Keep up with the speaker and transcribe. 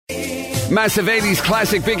Massive 80s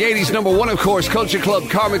classic, big 80s number one, of course. Culture Club,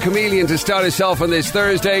 Karma Chameleon to start us off on this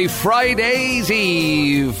Thursday, Friday's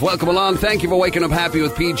Eve. Welcome along. Thank you for waking up happy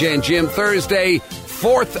with PJ and Jim. Thursday,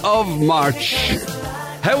 4th of March.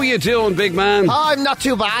 How are you doing, big man? Oh, I'm not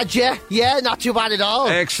too bad, yeah. Yeah, not too bad at all.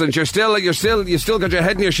 Excellent. You still got your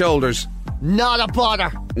head in your shoulders. Not a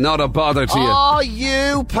bother. Not a bother to you. Oh,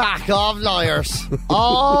 you pack of liars.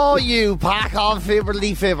 Oh, you pack of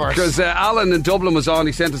fibberly fibbers. Because Alan in Dublin was on.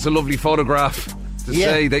 He sent us a lovely photograph to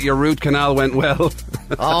say that your root canal went well.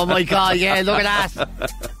 Oh, my God, yeah, look at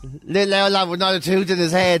that. Little old lad with not a tooth in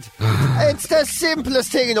his head. It's the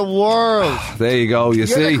simplest thing in the world. There you go, You're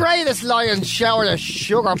see. the greatest lion shower of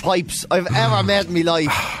sugar pipes I've ever met in my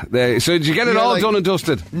life. So did you get it all done and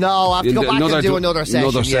dusted? No, I have to go back and do another session.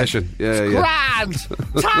 Another session, yeah. Grand!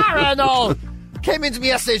 Tara and all came into me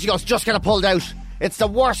yesterday, she goes, just get it pulled out. It's the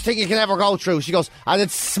worst thing you can ever go through. She goes, and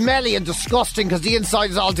it's smelly and disgusting because the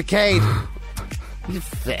inside is all decayed.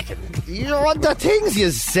 You know what? The things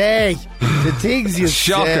you say. The things you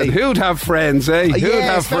Shocking. say. Who'd have friends, eh? Who'd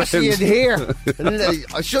have especially friends? in here.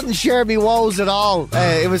 I shouldn't share me woes at all.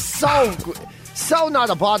 It was so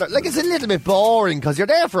not a bother. Like, it's a little bit boring because you're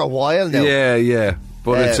there for a while now. Yeah.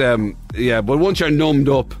 But but once you're numbed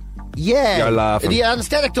up, you're laughing. The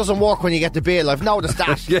anaesthetic doesn't work when you get the bill. I've noticed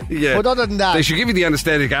that. yeah. But other than that, they should give you the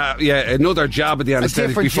anaesthetic. Another jab at the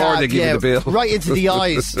anaesthetic before they give you the bill. Right into the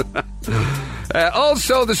eyes.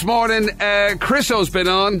 Also this morning, Chriso's been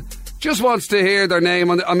on. Just wants to hear their name.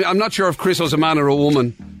 I'm not sure if Chriso's a man or a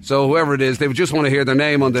woman. So whoever it is, they just want to hear their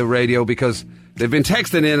name on the radio because they've been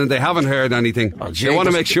texting in and they haven't heard anything. They want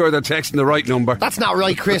to make sure they're texting the right number. That's not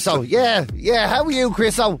right, Chriso. Yeah. How are you,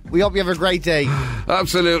 Chriso? We hope you have a great day.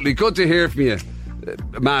 Absolutely. Good to hear from you,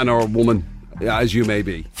 man or woman, as you may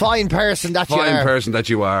be. Fine person that you are. Fine person that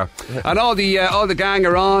you are. And all the gang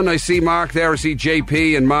are on. I see Mark there. I see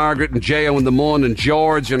JP and Margaret and J.O. and the Mun and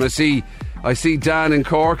George. And I see Dan in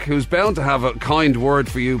Cork, who's bound to have a kind word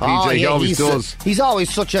for you, PJ. Oh, yeah, he always does. He's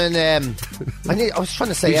always such an... I was trying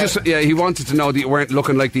to say... He wanted to know that you weren't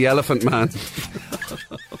looking like the Elephant Man.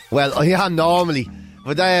 Well, I am normally.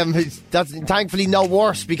 But that's thankfully no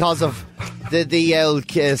worse because of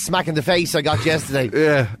the smack in the face I got yesterday.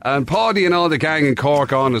 Yeah, and Paddy and all the gang in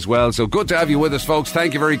Cork on as well. So good to have you with us, folks.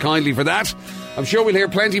 Thank you very kindly for that. I'm sure we'll hear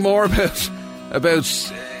plenty more about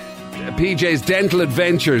PJ's dental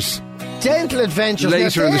adventures. Dental Adventures.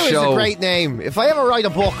 Later in the show. Is a great name. If I ever write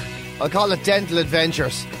a book, I'll call it Dental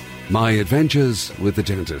Adventures. My Adventures with the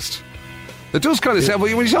Dentist. It does kind of sound,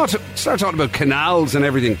 when you start talking about canals and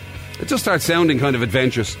everything, it does start sounding kind of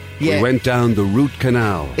adventurous. Yeah. We went down the root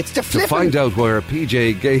canal to find out where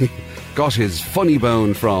PJ got his funny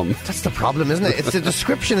bone from. That's the problem, isn't it? It's the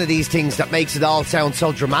description of these things that makes it all sound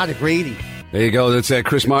so dramatic, really. There you go. That's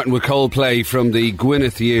Chris Martin with Coldplay from the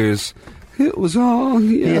Gwyneth years. It was all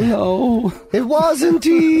yellow. Yeah. It wasn't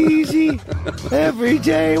easy. Every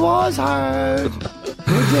day was hard.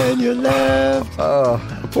 But then you left. Oh,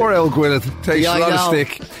 poor old Gwyneth. Takes a lot of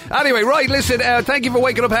stick. Anyway, right, listen, thank you for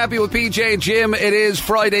waking up happy with PJ and Jim. It is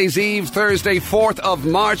Friday's Eve, Thursday, 4th of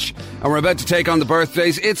March, and we're about to take on the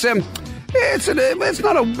birthdays. It's not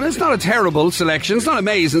a terrible selection. It's not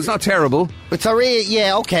amazing. It's not terrible. It's a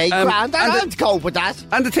okay, grand. I'll cope with that.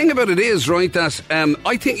 And the thing about it is, right, that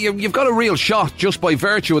I think you've got a real shot just by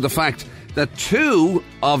virtue of the fact that two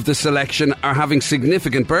of the selection are having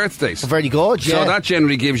significant birthdays. Very good, yeah. So that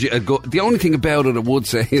generally gives you a good... The only thing about it, I would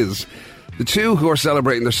say, is the two who are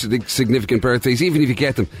celebrating their significant birthdays, even if you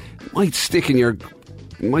get them, might stick in your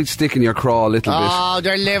craw a little bit. Oh,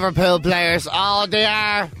 they're Liverpool players. Oh, they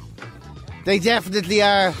are. They definitely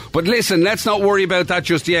are. But listen, let's not worry about that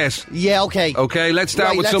just yet. Yeah, okay. Okay, let's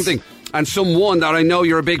start with something. And someone that I know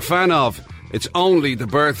you're a big fan of. It's only the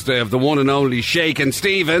birthday of the one and only Shakin'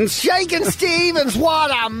 Stevens. Shakin' Stevens,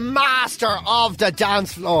 what a master of the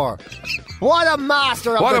dance floor. What a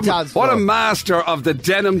master of the dance floor. What a master of the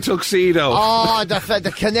denim tuxedo. Oh,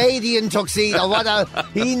 the Canadian tuxedo.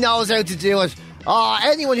 He knows how to do it. Oh,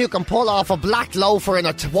 anyone who can pull off a black loafer and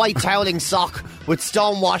a white toweling sock with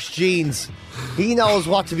stonewashed jeans. He knows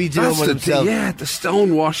what to be doing with himself. The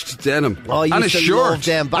stone-washed denim. Oh, and a shirt.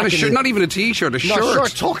 Not even a t-shirt, a shirt. No,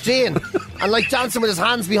 shirt tucked in. And like dancing with his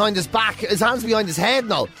hands behind his back, his hands behind his head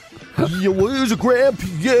now. Where's a grand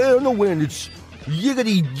piano when it's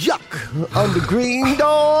yiggity yuck on the green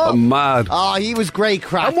door? I'm mad. Oh, he was great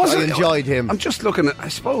crack. I enjoyed him. I'm just looking at, I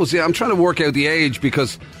suppose, I'm trying to work out the age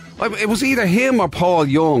because it was either him or Paul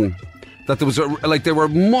Young. That there was they were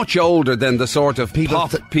much older than the sort of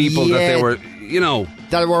pop people that they were,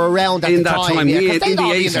 that were around at in the that time. Yeah, in the 80s, in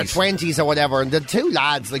their 80s, 20s or whatever. And the two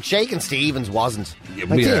lads, like Shakin' Stevens, wasn't.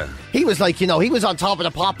 Yeah. He was he was on top of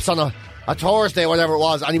the pops on a Thursday, whatever it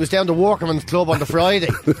was, and he was down the Workman's Club on the Friday.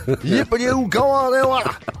 Yippity, go on now.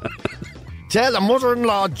 Tell the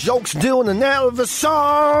mother-in-law jokes doing an Elvis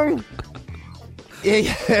song.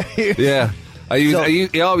 Yeah.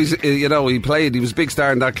 He always, he played, he was a big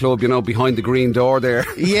star in that club, behind the green door there.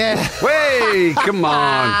 Yeah. Way, come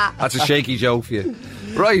on. That's a shaky joke for you.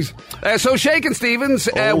 Right. So Shakin' Stevens,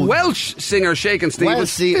 Welsh singer Shakin'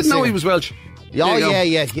 Stevens. Didn't know he was Welsh. Oh,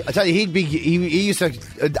 yeah. I tell you, he used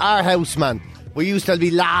to, our house, man, we used to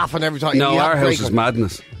be laughing every time. No, our house is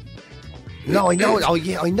madness. No, I know. Oh,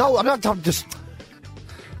 yeah, I know. I'm not talking just...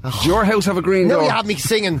 Does your house have a green door? No, you have me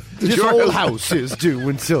singing, this old house is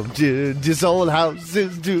doing something, this old house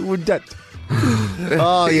is doing that.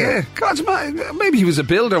 Oh, yeah. God, maybe he was a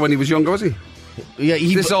builder when he was younger, was he? Yeah,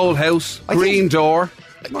 this old house, green door.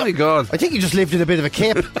 My God. I think he just lived in a bit of a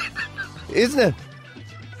cape, isn't it?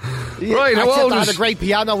 Right, how old is... had a great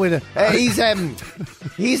piano with it.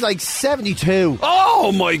 He's like 72.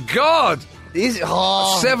 Oh, my God. 73.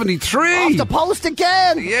 Off the post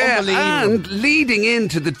again. Yeah, and leading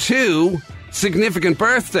into the 2 significant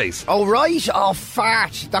birthdays. Oh, right. Oh,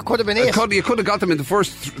 fart. That could have been it. You could have got them in the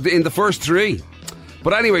first 3.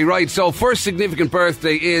 But anyway, right, so first significant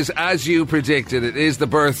birthday is, as you predicted, it is the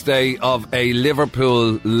birthday of a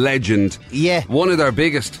Liverpool legend. Yeah. One of their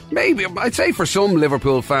biggest, maybe, I'd say for some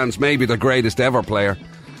Liverpool fans, maybe their greatest ever player.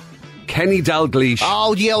 Kenny Dalglish.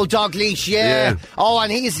 Oh, the old Dalglish, yeah. Oh,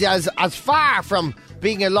 and he's as far from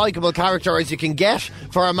being a likeable character as you can get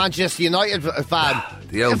for a Manchester United fan.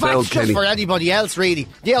 The old in fact, Kenny. just for anybody else, really.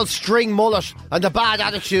 The old string mullet and the bad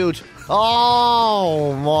attitude.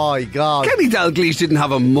 Oh, my God. Kenny Dalglish didn't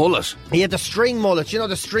have a mullet. He had the string mullet,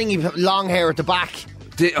 the stringy long hair at the back.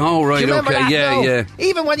 Oh, right, Do you remember okay, that? yeah, No. yeah.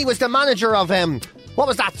 Even when he was the manager of... what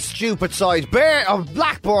was that stupid side?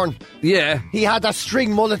 Blackburn. Yeah. He had that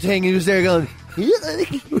string mullet thing. He was there going,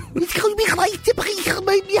 it's going to be great to break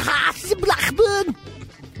my heart in Blackburn.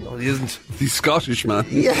 No, he isn't. He's Scottish, man.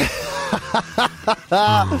 Yeah.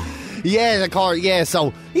 Yeah, of course, yeah,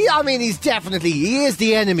 so, he's definitely, he is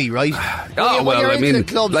the enemy, right? When you're into the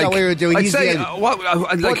clubs that we were doing, he's the enemy.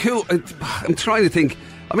 I'm trying to think,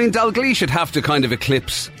 Dalglish would have to kind of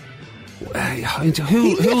eclipse...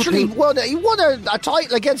 He literally won a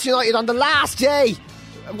title against United on the last day.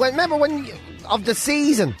 Remember of the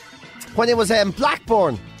season when it was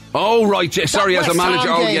Blackburn. Oh right, sorry, as a manager.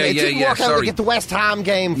 Oh yeah, it didn't work out to get the West Ham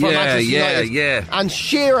game for Manchester United. Yeah. And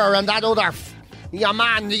Shearer and that other, the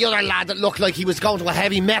other lad that looked like he was going to a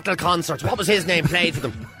heavy metal concert. What was his name? Played for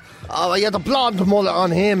them. Oh, he had the blonde mullet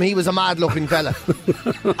on him. He was a mad-looking fella.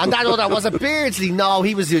 And that other, was it Beardsley? No,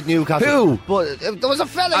 he was at Newcastle. Who? But there was a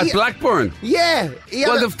fella... At Blackburn? Yeah.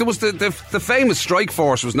 There was the famous strike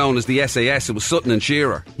force was known as the SAS. It was Sutton and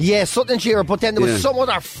Shearer. Yeah, Sutton and Shearer. But then there was some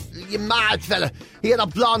other mad fella. He had a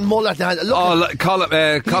blonde mullet.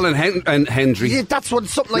 Colin Hendry. Yeah, that's what,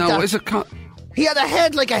 something like that. No, is it... He had a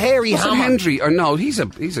head like a hairy hammer. Hendry? Or no, he's a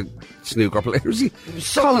snooker player. Is he?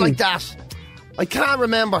 Something like that. I can't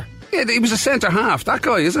remember. Yeah, he was a centre half. That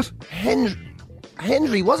guy, is it?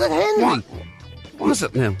 Henry, was it Henry? What was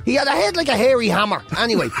it now? He had a head like a hairy hammer.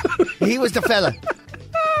 Anyway, he was the fella.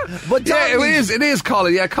 But yeah, it is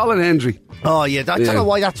Colin. Yeah, Colin Hendry. Oh, yeah. I don't know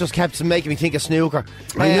why that just kept making me think of snooker.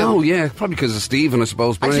 I know, yeah. Probably because of Stephen, I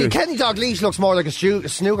suppose. But actually, Kenny Dalglish looks more like a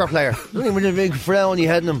snooker player. Doesn't he, with a big frowny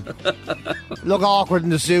head in him? Look awkward in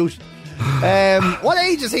the suit. What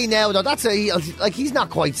age is he now, though? He's not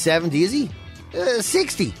quite 70, is he?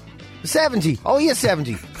 60. 70. Oh, he is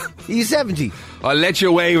 70. He's 70. I'll let you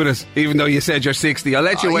away with it, even though you said you're 60. I'll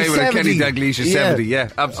let you away with 70. it. Kenny Dalglish is 70. Yeah,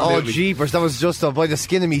 absolutely. Oh, jeepers. That was just by the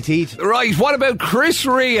skin of me teeth. Right, what about Chris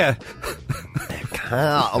Rea?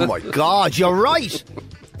 Oh, my God. You're right.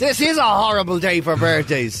 This is a horrible day for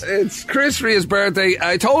birthdays. It's Chris Rea's birthday.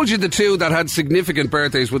 I told you the 2 that had significant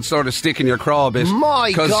birthdays would sort of stick in your craw a bit.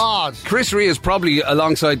 My God. Chris Rea is probably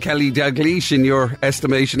alongside Kenny Dalglish in your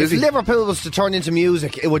estimation, is he? If Liverpool was to turn into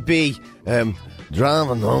music, it would be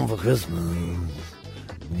driving home for Christmas.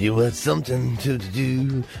 You had something to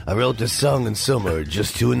do. I wrote this song in summer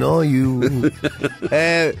just to annoy you.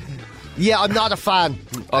 Yeah, I'm not a fan.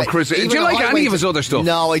 Of Chris Rea. Do you like any of his other stuff?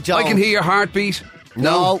 No, I don't. I Can Hear Your Heartbeat.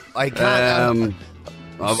 No, I can't.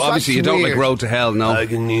 Obviously, you don't like Road to Hell, no. I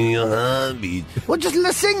can hear your heartbeat. Well, just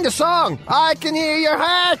sing the song. I can hear your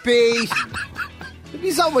heartbeat. It'd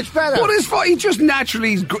be so much better. What is for?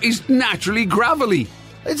 He's naturally gravelly.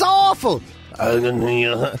 It's awful. I can hear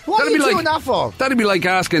your heartbeat. What are you doing that for? That'd be like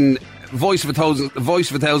asking Voice of a Thousand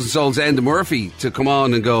Souls Enda Murphy to come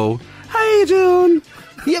on and go, how you doing?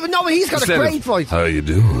 Yeah, but no, he's got Instead a of, great voice. How you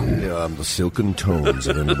doing? Yeah, I'm the silken tones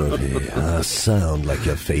of anybody. I sound like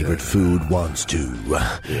your favorite food wants to.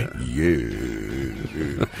 Yeah.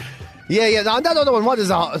 Yeah. Now, that other one, what is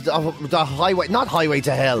the highway? Not Highway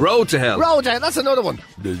to Hell. Road to Hell. Road to Hell, that's another one.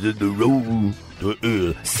 The road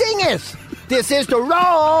to Sing it! This is the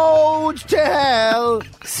road to hell.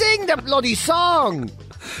 Sing the bloody song.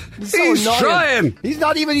 It's so He's annoying. trying. He's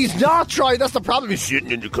not trying. That's the problem. He's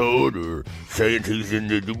sitting in the corner, saying things in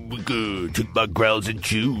the to my growls in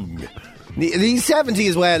tune. He's 70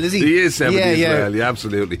 as well, is he? He is 70 as yeah. well, yeah,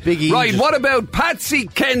 absolutely. Big right, Aegis. what about Patsy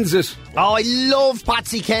Kensit? Oh, I love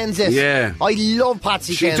Patsy Kensit. Yeah. I love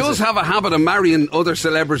Patsy She Kensit. does have a habit of marrying other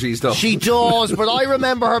celebrities, though. She does, but I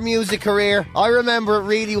remember her music career. I remember it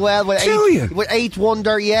really well. With Eighth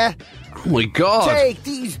Wonder, yeah. Oh, my God. Take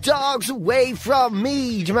these dogs away from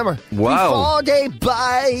me. Do you remember? Wow. Before they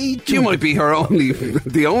bite. You might be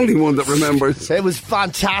the only one that remembers. It was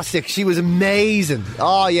fantastic. She was amazing.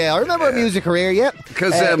 Oh, yeah. I remember her music career, yeah.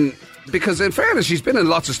 Because in fairness, she's been in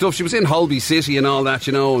lots of stuff. She was in Holby City and all that,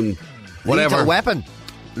 and whatever. Lethal Weapon.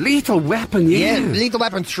 Lethal Weapon, yeah. Lethal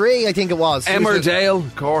Weapon 3, I think it was. Emmerdale,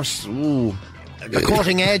 of course. Ooh. The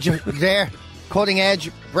cutting edge there. Cutting edge,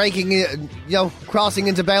 breaking, crossing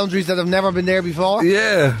into boundaries that have never been there before.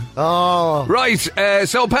 Yeah. Oh. Right,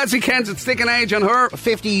 so Patsy Kensit, sticking age on her.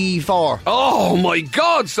 54. Oh, my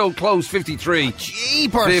God, so close, 53.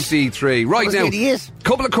 Jeepers. 53. Right now,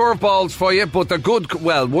 couple of curveballs for you, but they're good.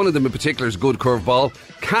 Well, one of them in particular is a good curveball.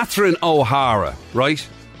 Catherine O'Hara, right?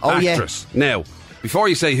 Oh, Actress. Yeah. Now, before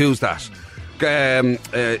you say who's that,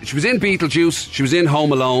 she was in Beetlejuice. She was in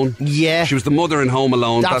Home Alone. Yeah. She was the mother in Home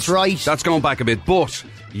Alone. That's right. That's going back a bit. But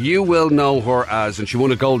you will know her as, and she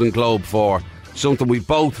won a Golden Globe for something we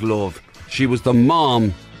both love. She was the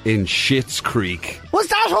mom in Schitt's Creek. Was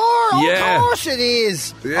that her? Yeah. Of course it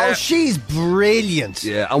is. Yeah. Oh, she's brilliant.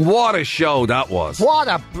 Yeah, and what a show that was.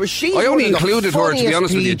 I only included her, to be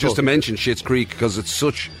honest with you, just to mention Schitt's Creek, because it's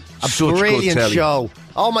such brilliant good telly. show.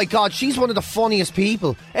 Oh my God, she's one of the funniest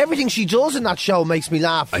people. Everything she does in that show makes me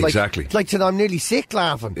laugh. Exactly. Like till I'm nearly sick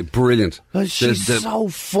laughing. Brilliant. She's so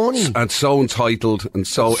funny. And so entitled and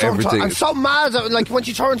so everything. And so mad. Like when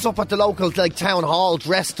she turns up at the local town hall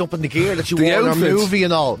dressed up in the gear that she wore in her movie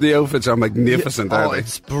and all. The outfits are magnificent, aren't they?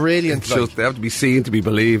 It's brilliant. They have to be seen to be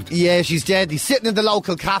believed. Yeah, she's deadly. Sitting in the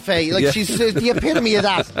local cafe. She's the epitome of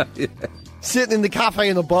that. Yeah. Sitting in the cafe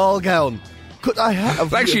in a ball gown. Could I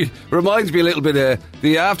have... It actually reminds me a little bit of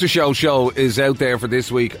the after show is out there for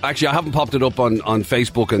this week. Actually, I haven't popped it up on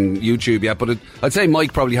Facebook and YouTube yet, but I'd say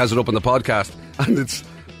Mike probably has it up on the podcast. And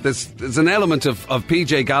there's an element of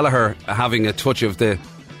PJ Gallagher having a touch of the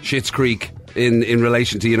Schitt's Creek in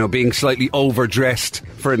relation to, being slightly overdressed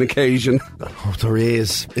for an occasion. Oh, there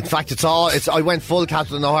is. In fact, I went full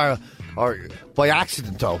Catherine O'Hara, or by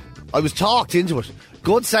accident though. I was talked into it.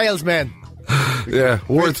 Good salesman. Yeah,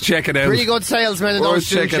 worth checking out. Pretty good salesman in those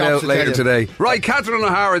two shops. Worth checking out later today. Right, Catherine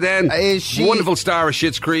O'Hara then. Is she... Wonderful star of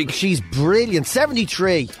Schitt's Creek. She's brilliant.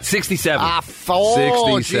 73. 67.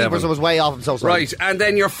 67. Jeepers, I was way off. I'm so sorry. Right, and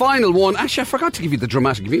then your final one. Actually, I forgot to give you the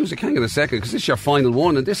dramatic music. Hang on a second, because this is your final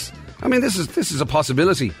one, and this is a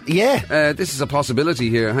possibility. Yeah. This is a possibility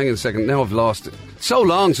here. Hang on a second. Now I've lost it. So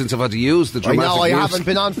long since I've had to use the dramatic music. I know, I haven't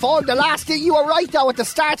been on phone. The last thing, you were right though, at the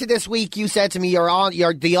start of this week, you said to me,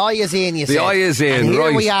 the eye is in, you said. The eye is in, and here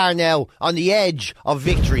right. we are now, on the edge of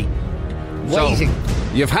victory. Waiting.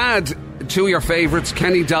 So, you've had two of your favourites,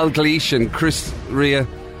 Kenny Dalglish and Chris Rea,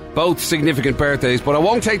 both significant birthdays, but I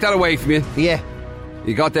won't take that away from you. Yeah.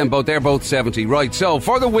 You got them both, they're both 70. Right, so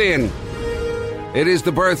for the win, it is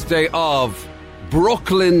the birthday of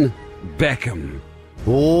Brooklyn Beckham.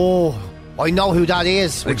 Oh, I know who that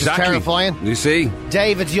is, which is terrifying. You see?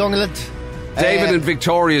 David's younglet. David and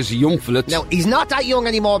Victoria's youngflet. Now, he's not that young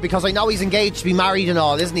anymore because I know he's engaged to be married and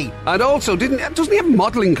all, isn't he? And also, doesn't he have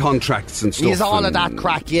modelling contracts and stuff? He has all of that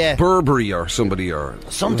crack, yeah. Burberry or somebody or...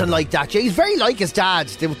 Something like that. Yeah, he's very like his dad,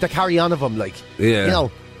 the carry on of him, like. Yeah.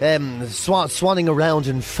 Swanning around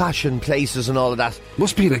in fashion places and all of that.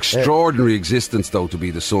 Must be an extraordinary existence, though, to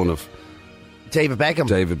be the son of... David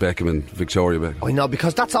Beckham and Victoria Beckham. I know,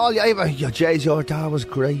 because that's all you ever... Your dad was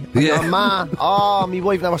great. Yeah. Your ma. Oh, my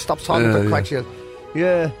wife never stops talking about cracks.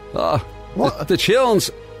 Yeah. What? The Chilns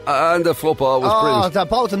and the football was brilliant. Oh,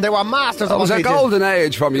 both of them, they were masters. It was a golden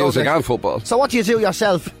age for music and football. So what do you do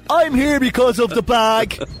yourself? I'm here because of the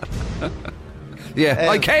bag. Yeah,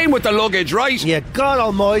 I came with the luggage, right? Yeah, God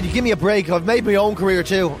almighty, give me a break. I've made my own career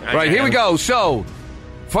too. Right, here we go. So...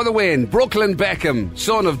 For the win, Brooklyn Beckham,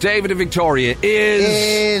 son of David and Victoria,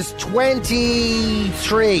 is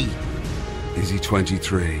 23. Is he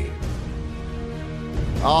 23?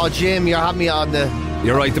 Oh, Jim, you're having me on the...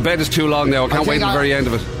 You're right, the bet is too long now. I can't wait till the very end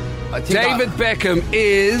of it. David Beckham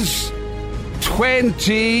is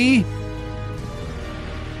 22.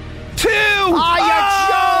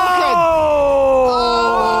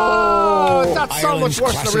 Oh, that's so much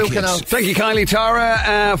worse than a root canal. Thank you kindly,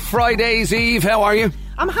 Tara. Friday's Eve, how are you?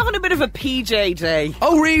 I'm having a bit of a PJ day.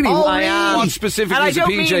 Oh, really? I am. What specifically and I is a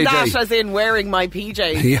don't PJ mean day? that as in wearing my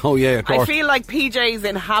PJs. Oh, yeah, of course. I feel like PJs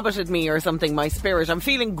inhabited me or something, my spirit. I'm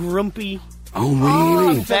feeling grumpy. Oh,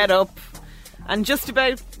 really? I'm fed up. And just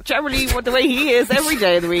about generally what the way he is every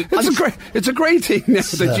day of the week. It's a great thing now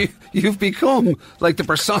that you've become like the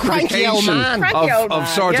personification old man. of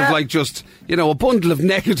sort of like just, a bundle of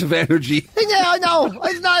negative energy. Yeah, I know.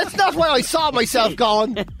 It's not where I saw myself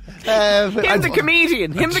going. Him the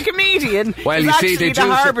comedian. Well, is you see, actually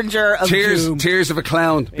the harbinger of doom. Tears of a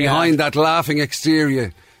clown. Behind that laughing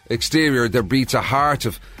exterior, there beats a heart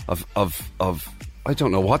of I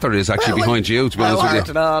don't know what there is actually behind you, to be honest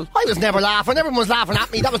with you. I was never laughing. Everyone was laughing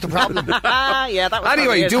at me. That was the problem. Yeah, that was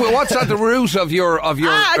anyway, what's at the root of your I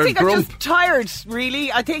think grump? I'm just tired,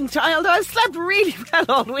 really. I think, although I slept really well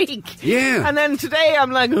all week. Yeah. And then today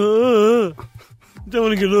I'm like, don't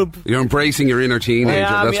want to get up. You're embracing your inner teenager.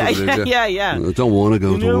 That's what it is. Yeah. I don't want to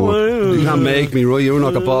go to work. You can't make me, right? You're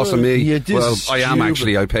not the boss of me. Well, I am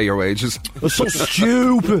actually. I pay your wages. It's so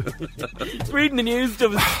stupid. Reading the news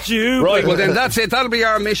stuff is stupid. Right, well then that's it. That'll be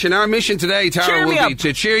our mission. Our mission today, Tara, will be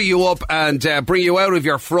to cheer you up and bring you out of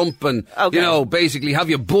your frump and, basically have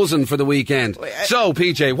you buzzing for the weekend. So,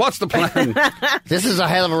 PJ, what's the plan? This is a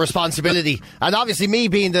hell of a responsibility. And obviously me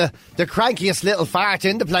being the crankiest little fart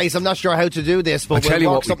in the place, I'm not sure how to do this, but tell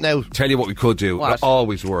you what we could do. What? That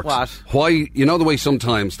always works. What? Why? You know the way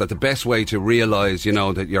sometimes that the best way to realise,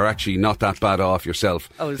 that you're actually not that bad off yourself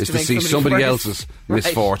is to see somebody else's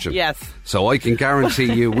misfortune. Yes. So I can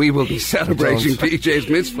guarantee you we will be celebrating PJ's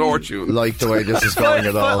misfortune. Like the way this is going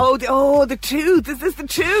at all. The tooth. Is this the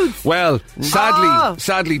tooth? Well,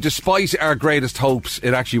 sadly, despite our greatest hopes,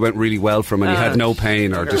 it actually went really well for him and he had no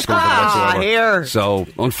pain or discomfort whatsoever. Here. So,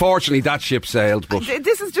 unfortunately, that ship sailed. But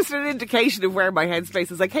this is just an indication of where my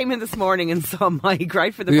headspace is. I came in this morning and saw Mike,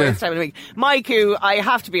 right, for the first time in a week. Mike, who, I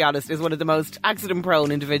have to be honest, is one of the most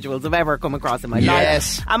accident-prone individuals I've ever come across in my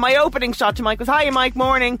life. And my opening shot to Mike was, "Hi, Mike,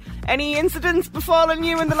 morning. Any incidents befallen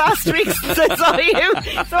you in the last week since I saw you?"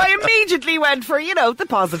 So I immediately went for, the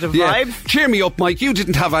positive vibes. Cheer me up, Mike. You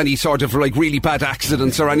didn't have any sort of, really bad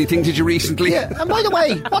accidents or anything, did you, recently? Yeah, and by the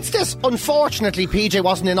way, what's this? Unfortunately, PJ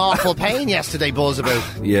wasn't in awful pain yesterday, buzz about.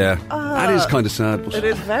 Yeah, that is kind of sad. But it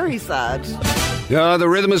is very sad. Yeah, the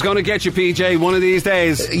rhythm is going to get you, PJ, one of these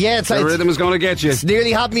days. The rhythm is going to get you. It's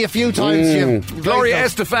nearly had me a few times, Jim. Gloria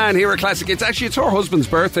Estefan here at Classic. It's her husband's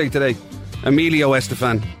birthday today. Emilio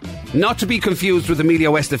Estefan. Not to be confused with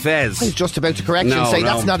Emilio Estevez. I was just about to correct you and say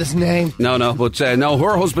that's not his name. But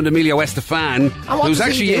her husband Emilio Estefan, who's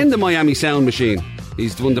actually in the Miami Sound Machine.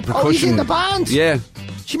 He's the one the percussion. Oh, he's in the band? Yeah.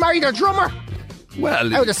 She married her drummer?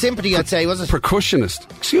 Well, out of sympathy, I'd say, was it? Percussionist.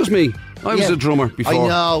 Excuse me, I was a drummer before. I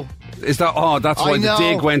know. Is that? Oh, that's why the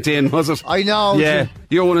dig went in, was it? I know. Yeah,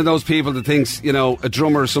 you're one of those people that thinks, a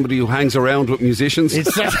drummer is somebody who hangs around with musicians.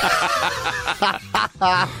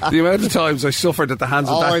 The amount of times I suffered at the hands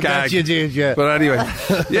of that gag. I bet you did, yeah. But anyway,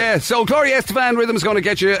 so Gloria Estefan, Rhythm's going to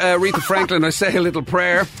get you. Aretha Franklin, I say a little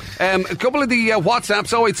prayer. A couple of the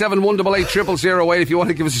WhatsApps, 087 188 0008 if you want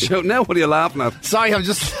to give us a shout. Now, what are you laughing at? Sorry, I'm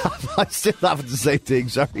still laughing at the same thing,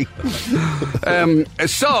 sorry.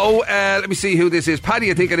 Let me see who this is. Paddy,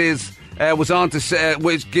 I think it is. Was on to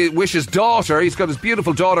wish his daughter. He's got his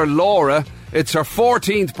beautiful daughter Laura. It's her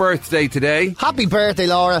 14th birthday today. Happy birthday,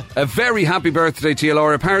 Laura. A very happy birthday to you,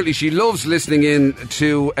 Laura. Apparently she loves listening in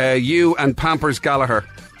to you and Pampers Gallagher.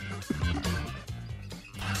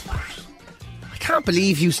 I can't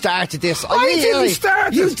believe you started this. I didn't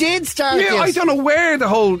start it. You did start this. I don't know where the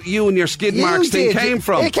whole you and your skid marks thing came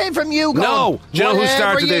from. It came from you, No. Do you know who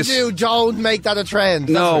started this? Whatever you do, don't make that a trend.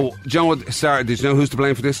 No. Do you know what started this? Do you know who's to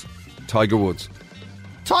blame for this? Tiger Woods.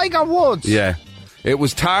 Tiger Woods? Yeah. It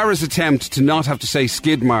was Tara's attempt to not have to say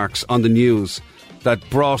skid marks on the news that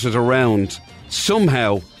brought it around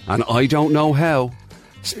somehow, and I don't know how,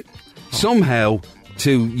 somehow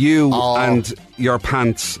to you and your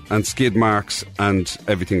pants and skid marks and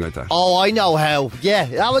everything like that. Oh, I know how. Yeah,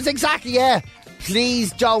 that was exactly,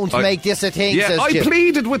 Please don't make this a thing, says I Jim.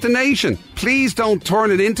 pleaded with the nation. Please don't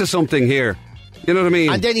turn it into something here. You know what I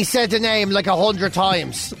mean? And then he said the name like 100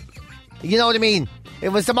 times. You know what I mean? It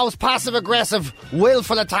was the most passive-aggressive,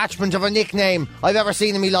 willful attachment of a nickname I've ever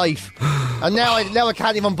seen in my life. And now I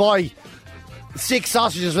can't even buy 6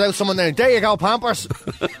 sausages without someone there. There you go, Pampers.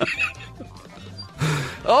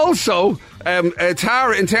 Also,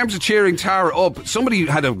 Tara, in terms of cheering Tara up, somebody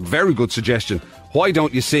had a very good suggestion. Why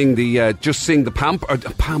don't you sing the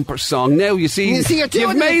Pamper song? Now you see, you're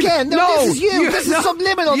doing it again. No, this is you. This is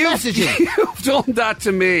subliminal messaging. You've done that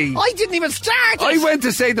to me. I didn't even start it. I went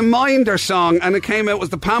to say the Minder song, and it came out was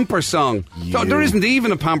the Pamper song. There isn't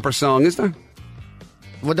even a Pamper song, is there?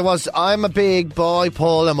 Well, there was. I'm a big boy,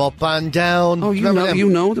 pull him up and down. Oh, you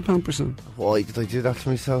know the Pamper song. Why did I do that to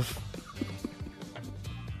myself?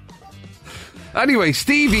 Anyway,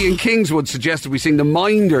 Stevie in Kingswood suggested we sing the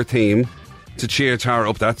Minder theme to cheer Tara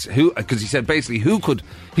up. That's who, because he said basically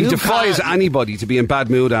he defies anybody to be in bad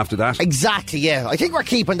mood after that. Exactly, yeah. I think we're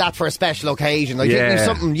keeping that for a special occasion. I think there's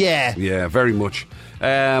something, Yeah, very much.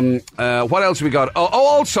 What else have we got?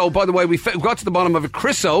 Also, by the way, we got to the bottom of it.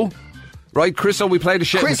 Chriso, right? Chriso, we played a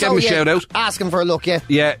shout. We gave him a shout out. Ask him for a look, yeah.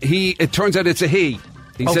 Yeah, it turns out it's a he.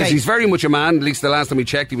 He says he's very much a man. At least the last time we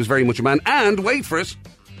checked, he was very much a man. And, wait for it,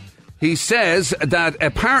 he says that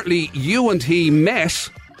apparently you and he met...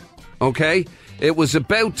 Okay, it was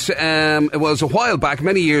about, it was a while back,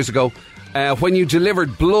 many years ago, when you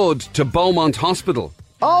delivered blood to Beaumont Hospital.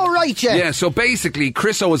 Oh, right, yeah. Yeah, so basically,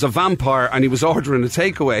 Chriso was a vampire and he was ordering a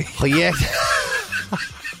takeaway. Oh, yeah.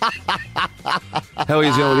 How are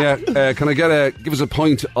you doing? Yeah, can I give us a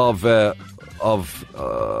pint of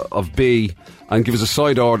B and give us a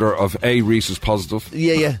side order of A Reese's Positive?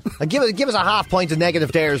 Yeah. And give us a half pint of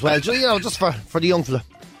negative there as well, just for the young fella.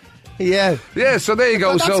 Yeah. Yeah, so there you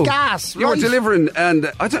go. That's gas, you were delivering,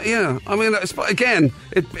 and again,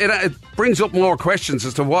 it brings up more questions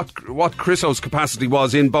as to what Chriso's capacity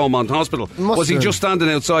was in Beaumont Hospital. Was he just standing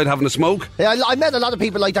outside having a smoke? Yeah, I met a lot of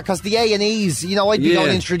people like that because the A&Es, I'd be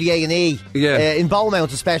going in through the A&E. Yeah. In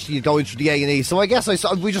Beaumont especially, you'd go in through the A&E. So I guess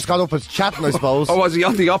we just got up and chatting, I suppose. Or was he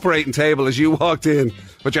on the operating table as you walked in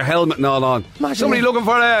with your helmet and all on? Imagine somebody looking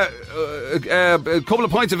for a couple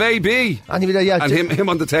of pints of AB. And him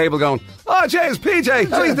on the table going, "Oh, James, PJ,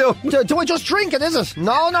 how you doing? Do I just drink it, is it?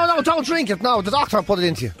 No, don't drink it. No, the doctor put it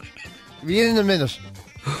into you. Be in a minute."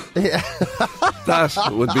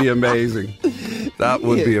 That would be amazing. That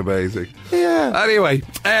would be amazing. Yeah. Anyway,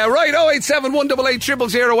 right, 087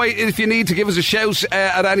 188 0008 if you need to give us a shout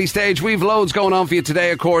at any stage. We've loads going on for you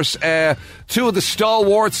today, of course. Two of the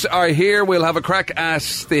stalwarts are here. We'll have a crack at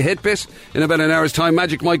the hit bit in about an hour's time.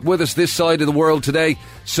 Magic Mike with us this side of the world today,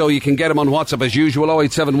 so you can get him on WhatsApp as usual.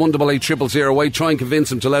 087 188 0008. Try and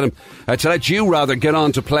convince him to let you get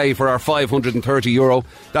on to play for our €530.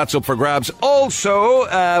 That's up for grabs.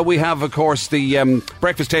 Also, we have, of course, the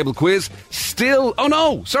breakfast table quiz. Still, oh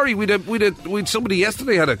no, sorry, we'd somebody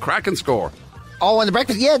yesterday had a cracking score. Oh, and the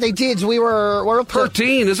breakfast, yeah, they did. We're up to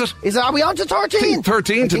 13, is it? Are we on to 13?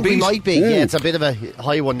 13 to beat. We might be. Yeah, it's a bit of a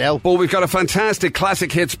high one now. But we've got a fantastic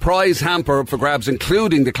Classic Hits prize hamper up for grabs,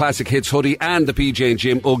 including the Classic Hits hoodie and the PJ and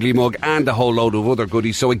Jim Ugly mug and a whole load of other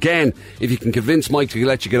goodies. So again, if you can convince Mike to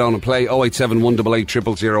let you get on and play, 087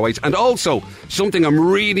 188 0008. And also, something I'm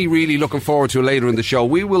really, really looking forward to later in the show,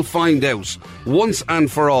 we will find out once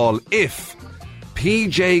and for all if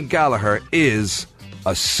PJ Gallagher is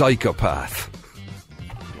a psychopath.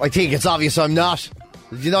 I think it's obvious I'm not.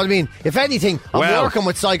 You know what I mean? If anything, I'm working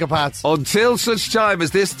with psychopaths. Until such time as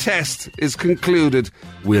this test is concluded,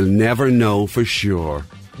 we'll never know for sure.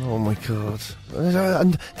 Oh my God.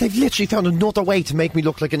 And they've literally found another way to make me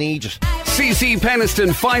look like an idiot. CC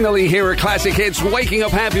Peniston finally here at Classic Hits, waking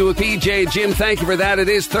up happy with PJ and Jim. Thank you for that. It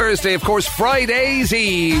is Thursday, of course, Friday's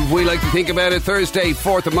Eve. We like to think about it. Thursday,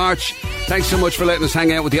 4th of March. Thanks so much for letting us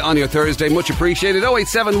hang out with you on your Thursday. Much appreciated.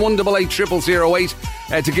 087 188 0008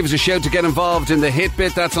 to give us a shout to get involved in the hit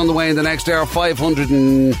bit. That's on the way in the next hour.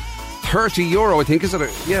 €530, I think, is it?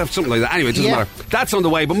 Something like that. Anyway, it doesn't matter. That's on the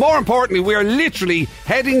way. But more importantly, we are literally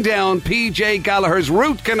heading down PJ Gallagher's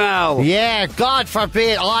root canal. Yeah, God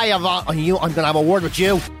forbid I'm going to have a word with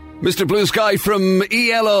you. Mr. Blue Sky from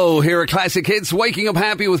ELO here at Classic Hits, waking up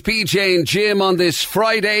happy with PJ and Jim on this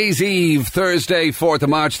Friday's Eve, Thursday, 4th of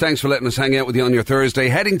March. Thanks for letting us hang out with you on your Thursday.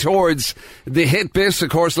 Heading towards the hit bit,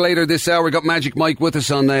 of course, later this hour. We've got Magic Mike with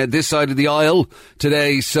us on this side of the aisle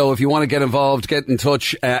today. So if you want to get involved, get in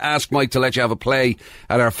touch. Ask Mike to let you have a play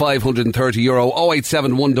at our €530.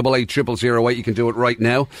 087 188 0008. You can do it right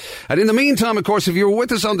now. And in the meantime, of course, if you were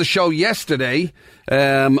with us on the show yesterday,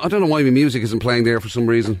 I don't know why my music isn't playing there for some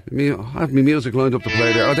reason. I have my music lined up to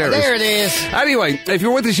play there. Oh, there it is. Anyway, if you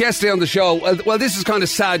were with us yesterday on the show, well, this is kind of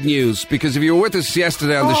sad news, because if you were with us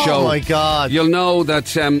yesterday on the show, oh my God, you'll know that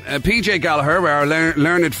PJ Gallagher, our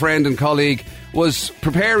learned friend and colleague, was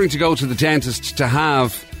preparing to go to the dentist to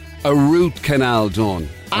have a root canal done.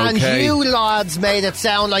 And okay? you lads made it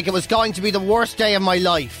sound like it was going to be the worst day of my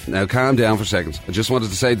life. Now, calm down for a second. I just wanted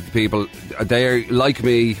to say to the people, they are, like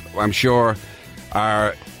me, I'm sure,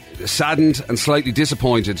 are saddened and slightly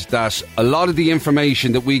disappointed that a lot of the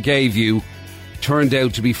information that we gave you turned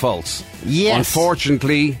out to be false. Yes.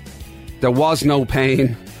 Unfortunately, there was no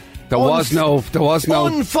pain.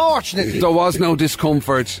 Unfortunately. There was no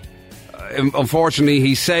discomfort. Unfortunately,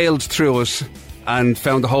 he sailed through it and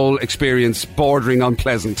found the whole experience bordering on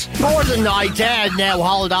pleasant. Bordering, I dare now,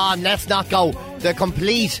 hold on, let's not go the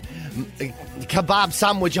complete kebab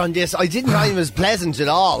sandwich on this. I didn't find it was pleasant at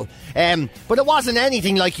all. But it wasn't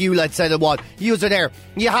anything like you like said it was. You were there.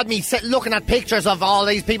 You had me looking at pictures of all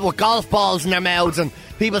these people with golf balls in their mouths and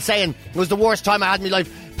people saying it was the worst time I had in my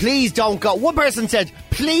life. Please don't go. One person said,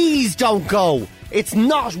 please don't go. It's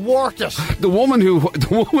not worth it. The woman who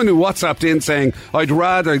WhatsApped in saying, I'd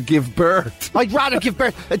rather give birth.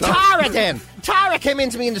 Tara then. Tara came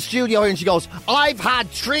into me in the studio and she goes, I've had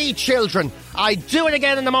 3 children. I'd do it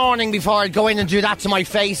again in the morning before I'd go in and do that to my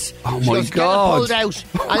face. Oh, she my goes, God. Get it pulled out.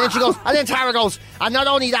 And then she goes, and then Tara goes, and not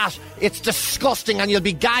only that, it's disgusting and you'll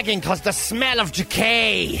be gagging because the smell of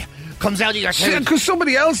decay comes out of your head. Because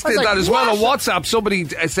somebody else did that as well on WhatsApp. Somebody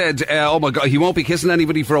said, oh my God, he won't be kissing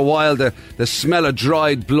anybody for a while. The smell of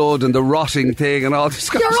dried blood and the rotting thing and all this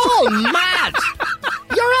kind of stuff. You're all mad.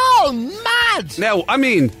 You're all mad. Now, I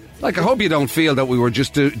mean, like, I hope you don't feel that we were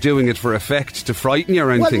just doing it for effect to frighten you or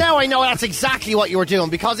anything. Well, now I know that's exactly what you were doing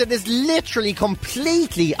because it is literally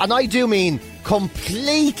completely, and I do mean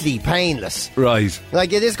completely painless. Right.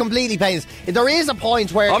 Like, it is completely painless. There is a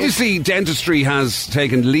point where... Obviously, dentistry has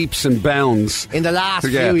taken leaps and bounds. In the last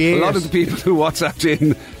few years. A lot of the people who WhatsApped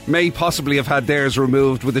in may possibly have had theirs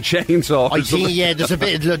removed with a chainsaw or something. Yeah, there's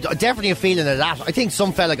definitely a feeling of that. I think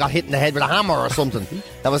some fella got hit in the head with a hammer or something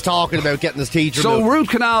that was talking about getting his teeth removed. So root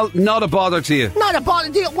canal, not a bother to you? Not a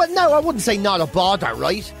bother. Well, no, I wouldn't say not a bother,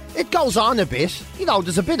 right? It goes on a bit. You know,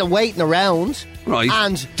 there's a bit of waiting around. Right.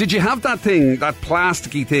 And did you have that thing, that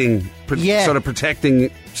plasticky thing, sort of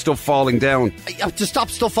protecting stuff falling down? To stop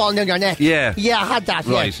stuff falling down your neck? Yeah. Yeah, I had that,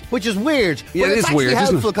 right. Yeah. Which is weird. Yeah, but it is weird, it's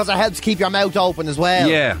isn't helpful it? because it helps keep your mouth open as well.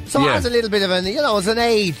 Yeah. So it has a little bit of it's an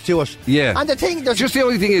aid to it. Yeah. And the thing... Just the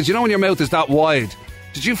only thing is, you know when your mouth is that wide...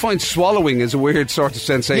 Did you find swallowing is a weird sort of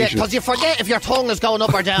sensation? Yeah, because you forget if your tongue is going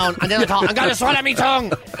up or down, and then I thought, I'm going to swallow me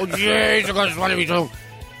tongue. Oh, jeez, I'm going to swallow me tongue.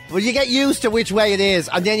 Well, you get used to which way it is,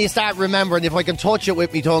 and then you start remembering if I can touch it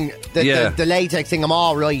with my tongue, the latex thing, I'm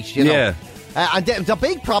all right, you know. Yeah. And the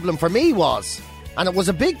big problem for me was, and it was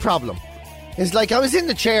a big problem, is like I was in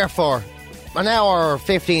the chair for an hour or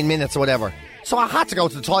 15 minutes or whatever. So I had to go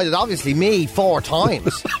to the toilet, obviously, 4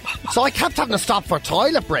 times. So I kept having to stop for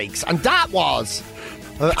toilet breaks, and that was...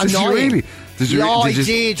 Did you really? Did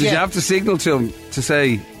you have to signal to him to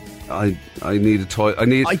say, I need a toilet?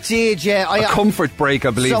 I did, yeah. A comfort break,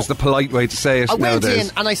 I believe, is the polite way to say it nowadays. I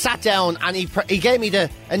went in and I sat down and he gave me the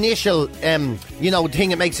initial, thing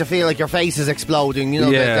that makes you feel like your face is exploding.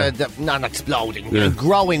 The not exploding,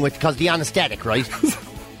 growing because the anaesthetic, right?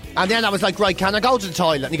 And then I was like, right, can I go to the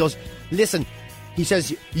toilet? And he goes, listen. He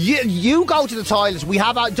says, you go to the toilet.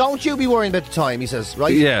 Don't you be worrying about the time, he says,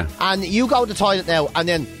 right? Yeah. And you go to the toilet now. And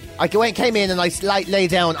then I came in and I lay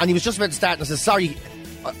down and he was just about to start and I says, sorry,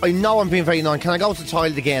 I know I'm being very annoying. Can I go to the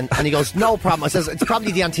toilet again? And he goes, no problem. I says, it's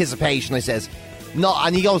probably the anticipation, I says. No.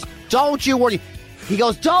 And he goes, don't you worry. He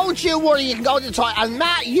goes, don't you worry, you can go to the toilet. And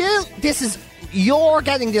Matt, you're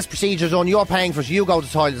getting this procedure done, you're paying for it, so you go to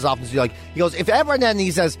the toilet as often as you like. He goes, if ever and then,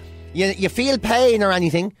 he says, you feel pain or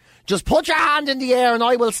anything, just put your hand in the air and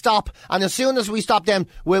I will stop. And as soon as we stop them,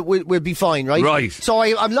 we'll be fine, right? Right. So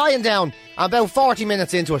I'm lying down, about 40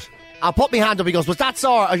 minutes into it. I put my hand up, he goes, was that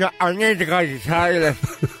sore? I go, I need to go to the toilet.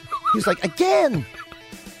 He's like, again?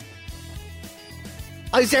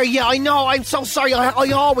 I was there, yeah, I know, I'm so sorry,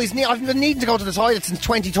 I've been needing to go to the toilet since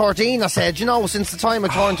 2013, I said, since the time I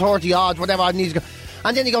turned 30 odd, whatever, I need to go.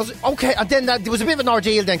 And then he goes, okay, and then there was a bit of an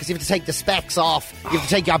ordeal then, because you have to take the specs off, you have to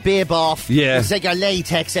take your bib off, you have to take your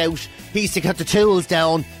latex out, he used to cut the tools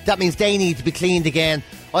down, that means they need to be cleaned again.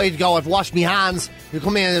 I'd go, I've washed my hands, you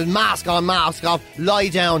come in, mask on, mask off, lie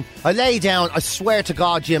down. I lay down, I swear to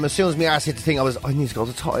God, Jim, as soon as my arse hit the thing, I need to go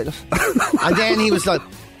to the toilet. And then he was like,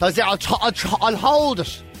 I was there, I'll hold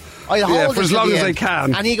it. I'll hold it for as long as I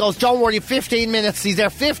can. And he goes, don't worry, 15 minutes. He's there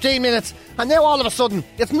 15 minutes. And now all of a sudden,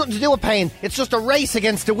 it's nothing to do with pain. It's just a race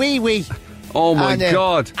against the wee. Oh my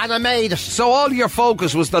God. And I made it. So all your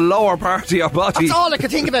focus was the lower part of your body. That's all I could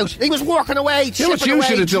think about. He was working away, chipping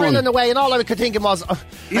away, drilling away, and all I could think of was...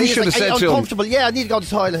 You should have said to him... uncomfortable. Yeah, I need to go to the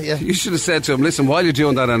toilet, yeah. You should have said to him, listen, while you're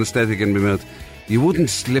doing that anaesthetic in my mouth, you wouldn't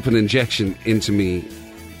slip an injection into me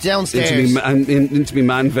downstairs into me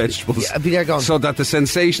man vegetables. Yeah, I'd be there going, so that the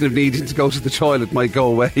sensation of needing to go to the toilet might go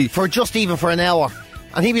away for an hour.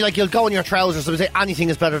 And he'd be like, "You'll go in your trousers." I would say, "Anything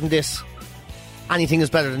is better than this. Anything is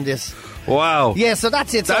better than this." Wow. Yeah, so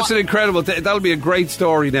that's it. That's an incredible. That'll be a great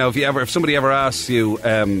story now. If somebody ever asks you,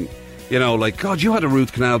 like, God, you had a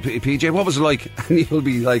root canal, PJ. What was it like? And you'll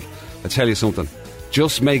be like, I tell you something.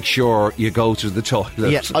 Just make sure you go to the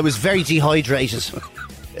toilet. Yeah, I was very dehydrated.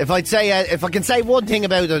 If I can say one thing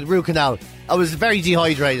about the root canal, I was very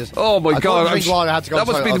dehydrated. Oh my God! Drink water. I had to go. That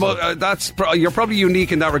must be the most. You're probably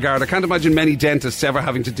unique in that regard. I can't imagine many dentists ever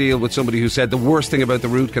having to deal with somebody who said the worst thing about the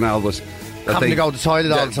root canal was that having to go to the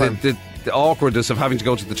toilet all the time. The awkwardness of having to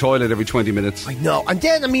go to the toilet every 20 minutes. I know. And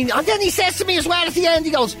then he says to me as well at the end,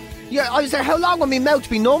 he goes, "Yeah, I was there. How long would my mouth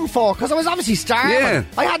be numb for? Because I was obviously starving. Yeah.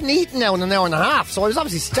 I hadn't eaten now in an hour and a half, so I was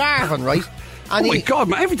obviously starving, right?" And my God,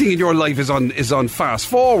 man, everything in your life is on fast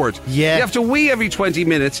forward. Yeah. You have to wee every 20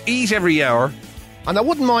 minutes, eat every hour. And I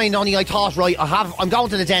wouldn't mind, only I thought, right, I'm going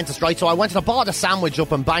to the dentist, right? So I went and I bought a sandwich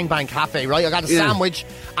up in Bang Bang Cafe, right? I got a sandwich,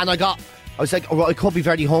 and I was like, I could be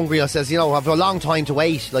very hungry. I says, I have a long time to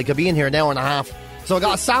wait. Like, I'll be in here an hour and a half. So I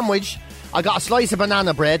got a sandwich, I got a slice of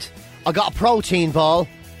banana bread, I got a protein ball,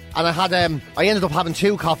 and I ended up having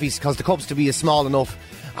 2 coffees because the cups to be is small enough.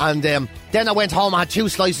 And then I went home, I had 2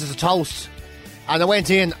 slices of toast. And I went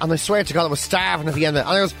in, and I swear to God, I was starving at the end of it.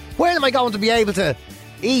 And I goes, "When am I going to be able to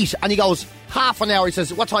eat?" And he goes, "Half an hour." He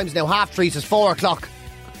says, "What time is it now?" 3:30. He says, 4 o'clock.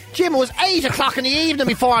 Jim, it was 8 o'clock in the evening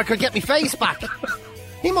before I could get my face back.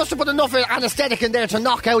 He must have put enough anaesthetic in there to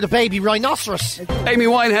knock out a baby rhinoceros. Amy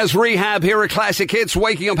Winehouse, Rehab, here at Classic Hits.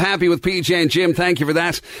 Waking up happy with PJ and Jim. Thank you for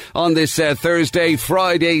that. On this Thursday,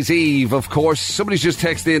 Friday's Eve, of course. Somebody's just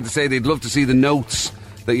texted in to say they'd love to see the notes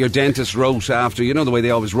that your dentist wrote after, the way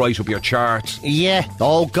they always write up your chart. Yeah.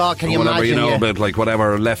 Oh, God, can you imagine? About like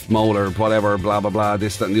whatever, left molar, whatever, blah, blah, blah,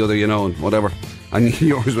 this, that and the other, and whatever. And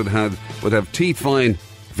yours would have teeth fine.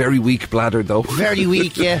 Very weak bladder, though. Very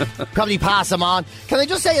weak, yeah. Probably pass them on. Can I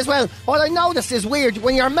just say as well, what I noticed is weird,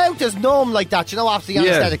 when your mouth is numb like that, after the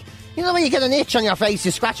anaesthetic, when you get an itch on your face,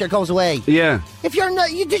 you scratch it, it goes away. Yeah. If you're not,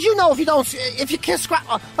 did you know if you can scratch,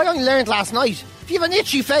 I only learned last night, if you have an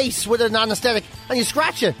itchy face with an anaesthetic and you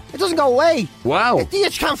scratch it, it doesn't go away. Wow. The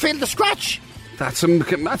itch can't feel the scratch. That's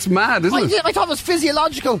mad, isn't it? I thought it was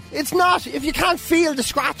physiological. It's not. If you can't feel the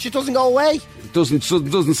scratch, it doesn't go away. It doesn't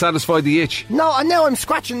satisfy the itch. No, and now I'm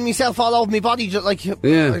scratching myself all over my body, just like...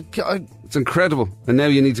 Yeah. It's incredible. And now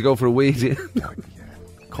you need to go for a wee. Yeah.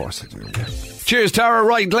 Of course I do, yeah. Cheers, Tara.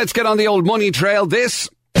 Right, let's get on the old money trail. This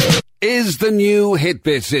is the new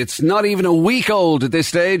Hitbit. It's not even a week old at this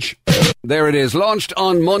stage. There it is. Launched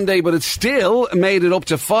on Monday, but it's still made it up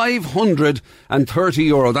to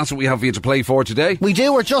 €530. That's what we have for you to play for today. We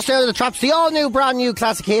do. We're just out of the traps. The all-new, brand-new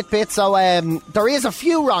Classic Hitbit. So there is a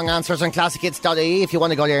few wrong answers on classichits.ie if you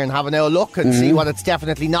want to go there and have an old look and see what it's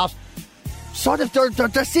definitely not. Sort of,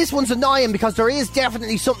 this one's annoying because there is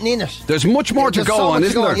definitely something in it. There's much more to go on,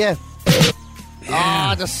 isn't there? Yeah.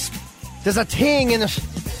 There's a thing in it.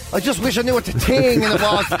 I just wish I knew what the thing in it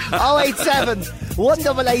was. 087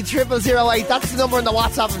 188 0008. That's the number in the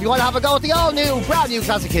WhatsApp if you want to have a go at the all-new, brand-new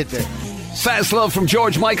Classic Hitbit. Fast Love from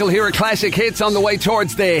George Michael here at Classic Hits on the way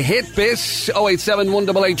towards the Hitbit. 087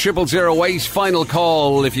 188 0008. Final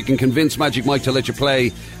call if you can convince Magic Mike to let you play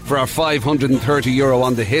for our €530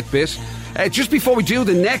 on the Hitbit. Just before we do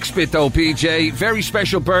the next bit though, PJ, very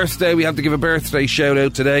special birthday. We have to give a birthday shout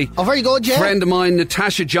out today. Oh, very good, yeah. Friend of mine,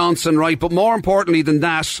 Natasha Johnson, right? But more importantly than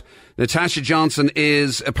that, Natasha Johnson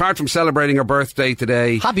is, apart from celebrating her birthday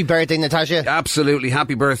today... Happy birthday, Natasha. Absolutely.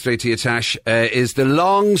 Happy birthday to you, Tash. Is the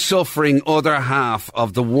long-suffering other half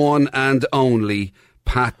of the one and only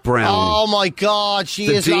Pat Brown. Oh, my God, she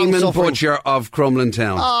is long-suffering. The demon butcher of Crumlin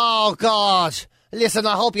Town. Oh, God. Listen,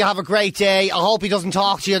 I hope you have a great day. I hope he doesn't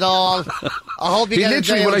talk to you at all. I hope you get a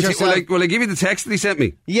day out yourself. Will I give you the text that he sent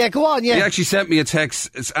me? Yeah, go on, yeah. He actually sent me a text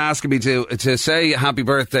asking me to say happy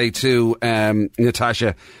birthday to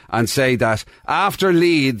Natasha and say that after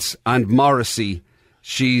Leeds and Morrissey,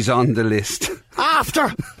 she's on the list.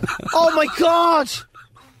 After? Oh, my God.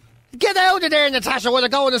 Get out of there, Natasha, where they're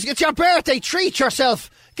going. It's your birthday. Treat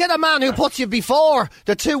yourself. Get a man who puts you before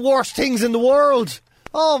the 2 worst things in the world.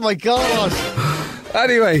 Oh, my God.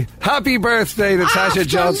 Anyway, happy birthday, Natasha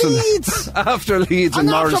Johnson. Leeds. After Leeds and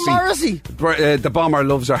Morrissey. The bomber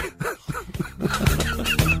loves her.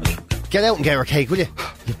 Get out and get her cake, will you?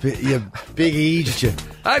 You big idiot.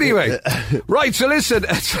 Anyway, right, so listen,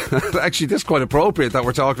 actually this is quite appropriate that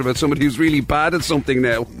we're talking about somebody who's really bad at something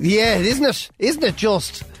now. Yeah, isn't it? Isn't it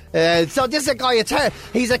just? So this is a guy,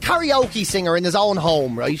 he's a karaoke singer in his own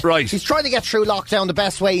home, right? Right. He's trying to get through lockdown the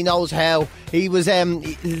best way he knows how. He was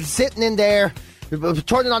sitting in there,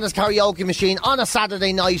 turning on his karaoke machine on a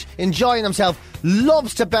Saturday night, enjoying himself.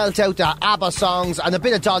 Loves to belt out the ABBA songs and a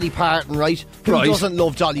bit of Dolly Parton, right? Who doesn't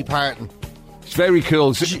love Dolly Parton? It's very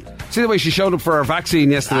cool. See the way she showed up for her vaccine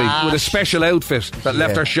yesterday with a special outfit that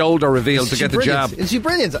left her shoulder revealed to get the jab. Isn't she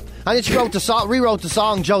brilliant? And then she rewrote the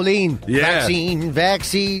song Jolene. Yeah.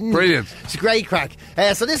 Vaccine. Brilliant. It's a great crack.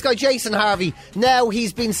 So this guy, Jason Harvey, now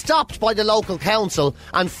he's been stopped by the local council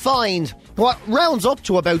and fined what rounds up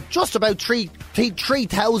to just about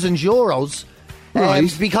 3,000 euros.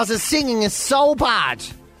 Right. Because his singing is so bad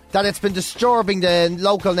that it's been disturbing the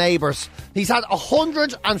local neighbours. He's had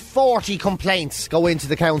 140 complaints go into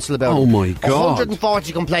the council about it. Oh my God.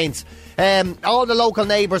 140 complaints. All the local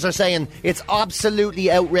neighbours are saying it's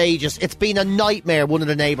absolutely outrageous. It's been a nightmare, one of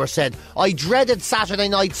the neighbours said. I dreaded Saturday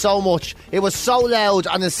night so much. It was so loud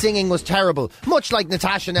and his singing was terrible. Much like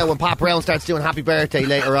Natasha now when Pat Brown starts doing Happy Birthday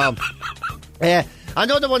later on.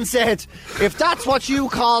 Another one said, if that's what you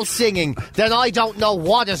call singing, then I don't know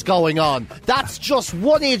what is going on. That's just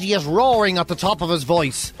one idiot roaring at the top of his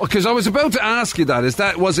voice. Because I was about to ask you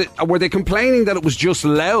that. Were they complaining that it was just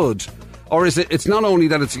loud? Or is it's not only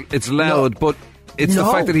that it's loud, but it's the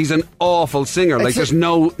fact that he's an awful singer. Like there's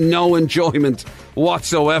no enjoyment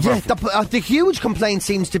whatsoever. Yeah, the huge complaint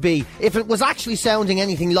seems to be, if it was actually sounding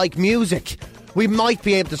anything like music, we might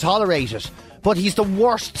be able to tolerate it. But he's the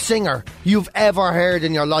worst singer you've ever heard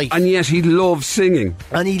in your life. And yet he loves singing.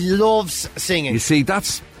 And he loves singing. You see,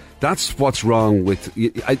 that's what's wrong with...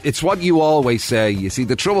 It's what you always say. You see,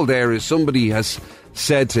 the trouble there is somebody has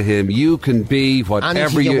said to him, you can be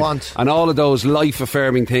whatever you want. And all of those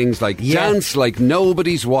life-affirming things like dance like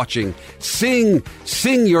nobody's watching. Sing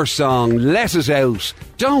your song. Let it out.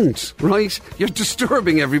 Don't, right? You're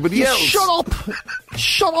disturbing everybody else.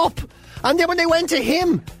 Shut up. And then when they went to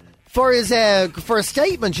him... For his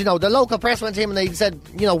statement, the local press went to him and they said,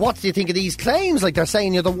 what do you think of these claims? Like they're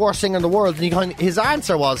saying you're the worst singer in the world. And his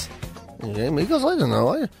answer was, he goes, I don't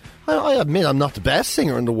know. I admit I'm not the best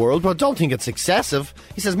singer in the world, but I don't think it's excessive.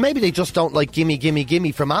 He says maybe they just don't like Gimme Gimme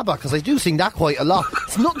Gimme from ABBA because I do sing that quite a lot.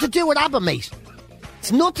 It's nothing to do with ABBA, mate.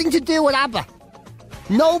 It's nothing to do with ABBA.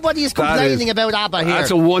 Nobody is complaining about ABBA here.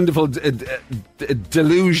 That's a wonderful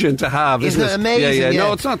delusion to have, isn't it? Isn't it amazing? Yeah.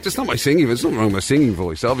 No, it's not my singing. There's nothing wrong with my singing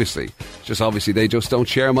voice, obviously. Just obviously they just don't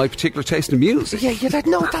share my particular taste in music.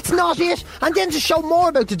 No, that's not it. And then to show more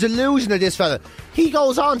about the delusion of this fella, he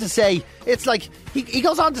goes on to say, it's like, he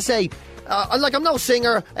goes on to say, I'm no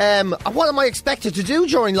singer. What am I expected to do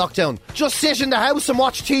during lockdown? Just sit in the house and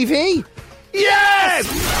watch TV? Yes!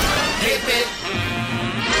 Hip it.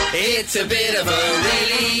 It's a bit of a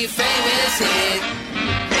really famous hit.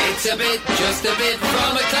 It's just a bit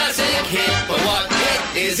from a classic hit. But what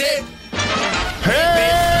hit is it?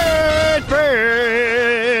 Hit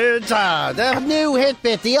Bit! The new Hit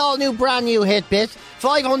Bit, the all-new brand new Hit Bit.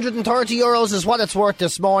 530 euros is what it's worth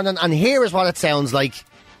this morning, and here is what it sounds like.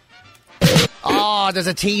 Oh, there's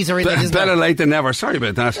a teaser in it, better late than never. Sorry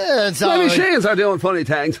about that. Maybe Shane's are doing funny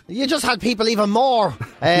things. You just had people even more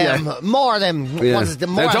more of them. Yeah.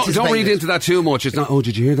 Don't read into that too much. It's not,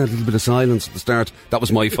 did you hear that little bit of silence at the start? That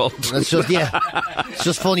was my fault. It's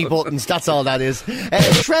just funny buttons, that's all that is.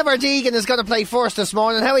 Trevor Deegan is going to play first this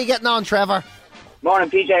morning. How are you getting on, Trevor?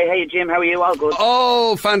 Morning, PJ. Hey, Jim. How are you? All good?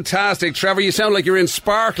 Oh, fantastic. Trevor, you sound like you're in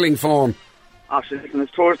sparkling form. Oh, listen,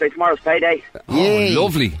 it's Thursday. Tomorrow's payday. Oh,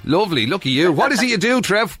 lovely. Look at you. What is it you do,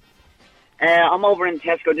 Trev? I'm over in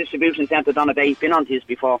Tesco Distribution Centre, Donabay. Been on to this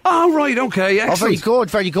before. Oh, right, okay, excellent.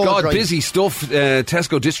 Very good. God, right. busy stuff,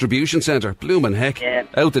 Tesco Distribution Centre. Bloomin' heck. Yeah.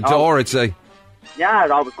 Out the door, I'd say. Yeah,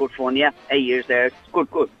 it's always good fun, yeah. 8 years there. It's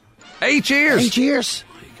good. 8 years? 8 years?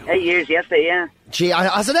 8 years yesterday, yeah. Gee,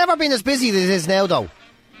 has it ever been as busy as it is now, though?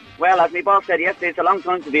 Well, as my boss said yesterday, it's a long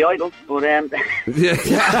time to be idle, but Yeah.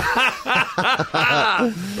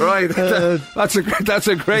 Right. That's a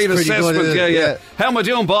great assessment. Good, yeah. How am I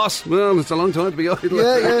doing, boss? Well, it's a long time to be idle.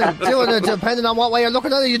 Yeah. Depending on what way you're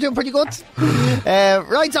looking at it, you're doing pretty good.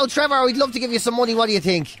 Right, so Trevor, we'd love to give you some money. What do you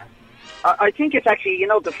think? I think it's actually,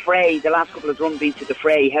 The Fray, the last couple of drum beats of The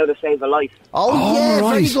Fray, How to Save a Life. Oh yeah,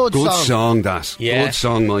 right. very good song. Good song, that. Yeah. Good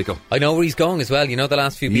song, Michael. I know where he's going as well. The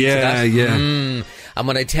last few beats of that? Yeah. And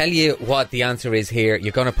when I tell you what the answer is here,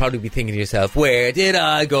 you're going to probably be thinking to yourself, where did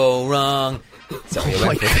I go wrong? Sorry,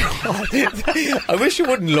 I wish you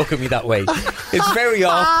wouldn't look at me that way. It's very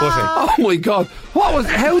off-putting. Oh my God!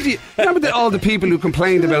 How do you remember all the people who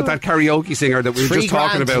complained about that karaoke singer that we were just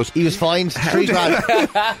talking about? He was fined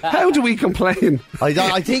 $3,000. How do we complain?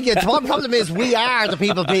 I think the problem is we are the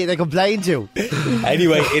people they complain to.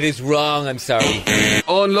 Anyway, it is wrong. I'm sorry.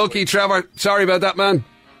 Unlucky, Trevor. Sorry about that, man.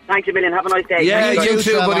 Thanks a million. Have a nice day. Yeah, you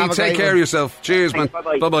too, Trevor. buddy. Take care of yourself. Cheers, man.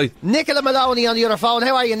 Bye-bye. Bye-bye. Nicola Maloney on the other phone.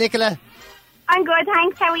 How are you, Nicola? I'm good,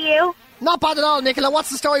 thanks. How are you? Not bad at all, Nicola. What's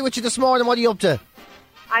the story with you this morning? What are you up to?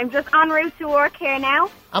 I'm just en route to work here now.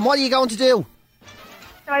 And what are you going to do?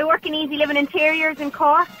 So I work in Easy Living Interiors in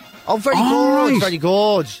Cork. Oh, very good, right. very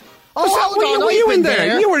good. Oh, hold on, were you in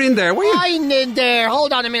there? You were in there, were you? I'm in there.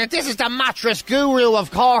 Hold on a minute. This is the mattress guru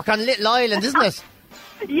of Cork on Little Island, isn't it?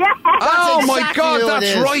 Yeah. Oh my exactly God, who it that's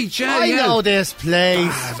is. right, yeah. I know this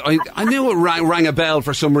place. I knew it rang a bell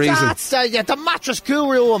for some reason. That's the mattress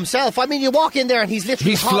guru himself. I mean, you walk in there and he's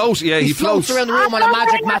literally floating. Yeah, he floats around the room on a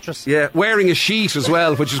magic mattress. Yeah, wearing a sheet as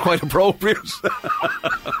well, which is quite appropriate.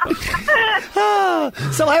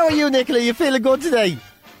 So how are you, Nicola? You feeling good today?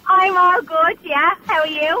 I'm all good, yeah. How are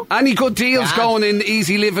you? Any good deals going in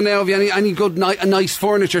Easy Living now? Have you any good nice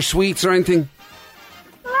furniture, suites or anything?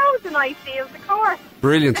 Loads of nice deals, of course.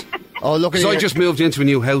 Brilliant. Oh, look at So I just moved into a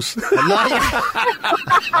new house.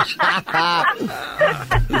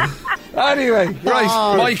 Anyway,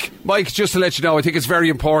 right, Mike, just to let you know, I think it's very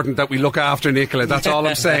important that we look after Nicola. That's all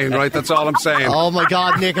I'm saying, right? That's all I'm saying. Oh my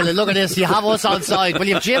God, Nicola, look at this. You have us on side. Well,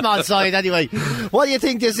 you have Jim on side anyway. What do you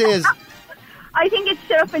think this is? I think it's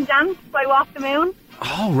Shut Up and Dance by Walk the Moon.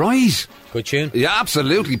 Oh, right. Good tune. Yeah,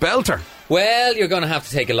 absolutely. Belter. Well, you're going to have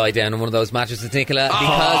to take a lie down on one of those mattresses, Nicola,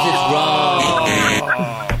 because it's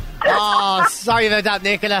wrong. Oh, sorry about that,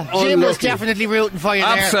 Nicola. Jim was definitely rooting for you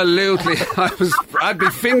there. Absolutely. I'd be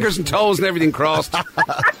fingers and toes and everything crossed.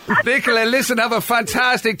 Nicola, listen, have a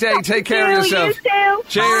fantastic day. Take care of yourself. You too.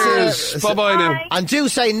 Cheers. Bye-bye now. And do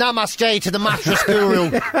say namaste to the mattress guru.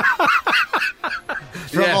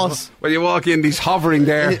 From us. When you walk in, he's hovering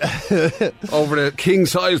there over the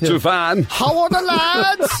king-size divan. How are the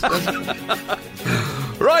lads?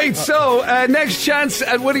 Right, so next chance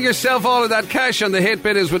at winning yourself all of that cash on the hit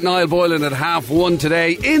bit is with Niall Boylan at 1:30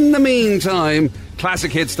 today. In the meantime,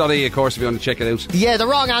 classichits.ie, of course, if you want to check it out. Yeah, the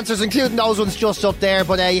wrong answers, including those ones just up there,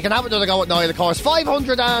 but you can have another go at Niall, of course.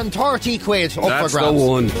 530 quid up That's for grabs. the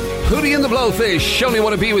one. Hootie and the Blowfish, only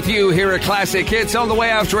want to be with you here at Classic Hits. On the way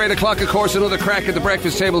after 8 o'clock, of course, another crack at the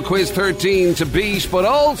breakfast table quiz, 13 to beat. But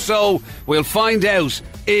also, we'll find out,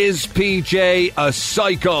 is PJ a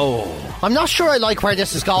psycho? I'm not sure I like where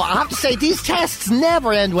this is going. I have to say, these tests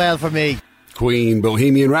never end well for me. Queen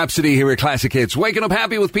Bohemian Rhapsody here at Classic Hits. Waking up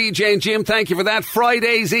happy with PJ and Jim. Thank you for that.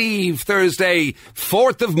 Friday's Eve, Thursday,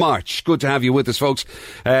 4th of March. Good to have you with us, folks.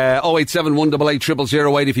 087 188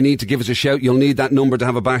 0008 if you need to give us a shout. You'll need that number to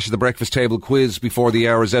have a bash of the breakfast table quiz before the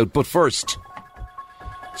hour is out. But first,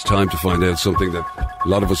 it's time to find out something that a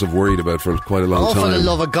lot of us have worried about for quite a long time. Oh, for the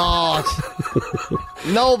love of God.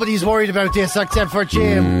 Nobody's worried about this except for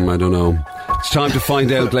Jim. I don't know. It's time to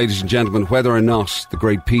find out, ladies and gentlemen, whether or not the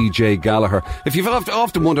great PJ Gallagher... If you've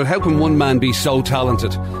often wondered, how can one man be so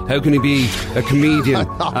talented? How can he be a comedian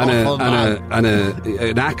and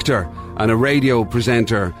an actor and a radio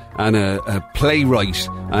presenter and a playwright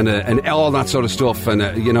and all that sort of stuff and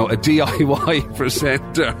a DIY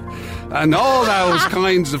presenter and all those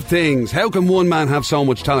kinds of things? How can one man have so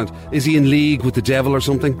much talent? Is he in league with the devil or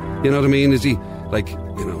something? You know what I mean? Is he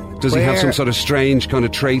does he have some sort of strange kind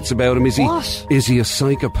of traits about him? Is he a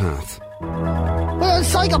psychopath? Well,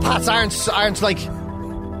 psychopaths aren't like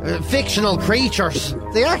fictional creatures.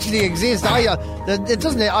 They actually exist.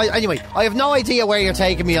 Anyway, I have no idea where you're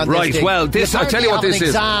taking me on this. Right, well, I'll tell you what this is.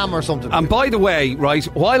 Exam or something. And by the way, right,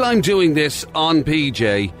 while I'm doing this on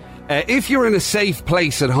PJ, if you're in a safe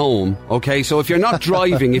place at home, okay, so if you're not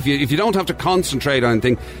driving, if you don't have to concentrate on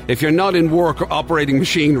anything, if you're not in work operating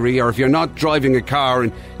machinery, or if you're not driving a car,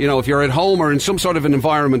 and if you're at home or in some sort of an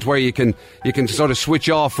environment where you can sort of switch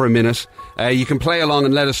off for a minute, you can play along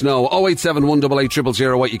and let us know. 087 188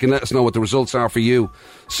 0008. You can let us know what the results are for you.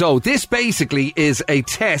 So this basically is a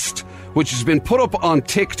test which has been put up on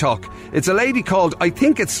TikTok. It's a lady called, I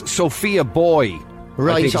think it's Sophia Boy.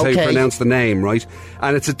 Right, I think is how you pronounce the name, right?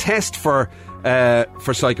 And it's a test for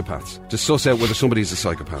psychopaths to suss out whether somebody's a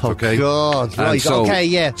psychopath. Okay. God, right? Okay,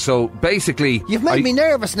 yeah. So basically, you've made me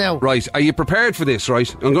nervous now. Right? Are you prepared for this? Right?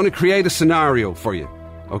 I'm going to create a scenario for you.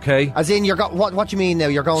 Okay. As in, what do you mean now?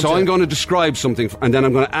 You're going. So I'm going to describe something, and then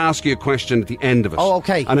I'm going to ask you a question at the end of it. Oh,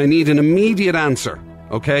 okay. And I need an immediate answer.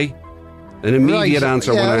 Okay. An immediate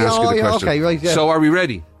answer when I ask you the question. Okay, right. Yeah. So are we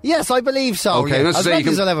ready? Yes, I believe so. Okay, yeah. that's As ready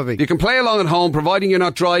as I'll ever be. You can play along at home, providing you're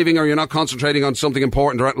not driving or you're not concentrating on something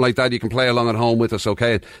important or anything like that. You can play along at home with us,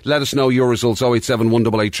 okay? Let us know your results, 087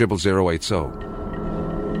 188 0008. So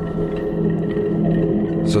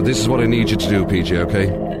this is what I need you to do, PJ,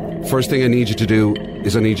 okay? First thing I need you to do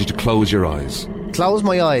is I need you to close your eyes. Close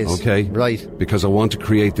my eyes. Okay. Right. Because I want to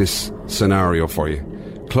create this scenario for you.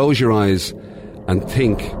 Close your eyes and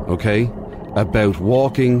think, okay, about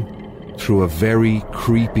walking through a very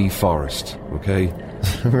creepy forest, okay?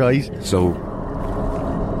 Right. So...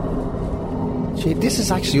 Gee, this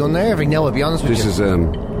is actually unnerving now, I'll be honest with you. This is,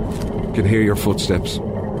 you can hear your footsteps.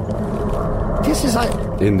 This is...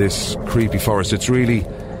 in this creepy forest.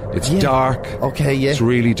 It's dark. Okay, yeah. It's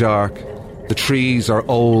really dark. The trees are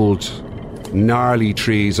old, gnarly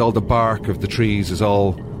trees. All the bark of the trees is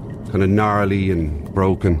all kind of gnarly and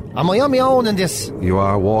broken. Am I on my own in this? You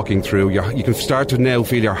are walking through. You can start to now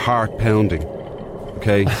feel your heart pounding.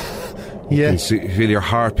 Okay? Yeah. You can feel your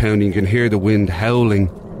heart pounding. You can hear the wind howling.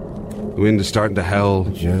 The wind is starting to howl.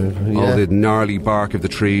 Yeah. All the gnarly bark of the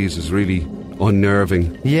trees is really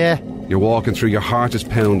unnerving. Yeah. You're walking through, your heart is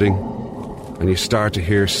pounding, and you start to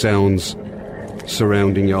hear sounds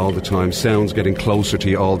surrounding you all the time. Sounds getting closer to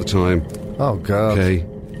you all the time. Oh, God. Okay.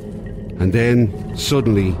 And then,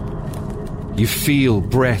 suddenly, you feel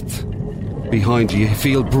breath behind you. You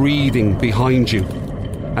feel breathing behind you.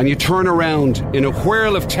 And you turn around in a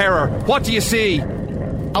whirl of terror. What do you see?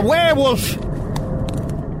 A werewolf!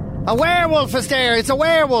 A werewolf is there. It's a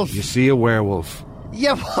werewolf. You see a werewolf.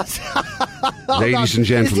 Yeah, what? Ladies and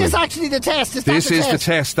gentlemen. Is this actually the test? This is the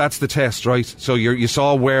test. That's the test, right? So you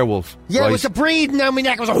saw a werewolf. Yeah, right? it was the breathing down my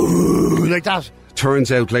neck. It was like that. Turns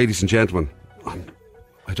out, ladies and gentlemen,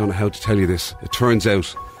 I don't know how to tell you this. It turns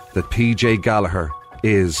out that PJ Gallagher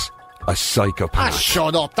is a psychopath. Ah,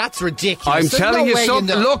 shut up. That's ridiculous. I'm There's telling no you way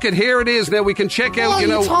something. Look, here it is. Now we can check out, What are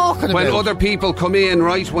you talking when about? other people come in,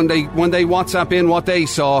 right? When they WhatsApp in what they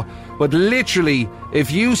saw. But literally,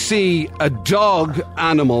 if you see a dog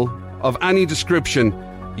animal of any description,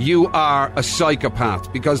 you are a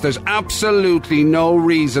psychopath, because there's absolutely no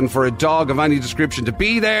reason for a dog of any description to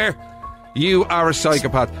be there. You are a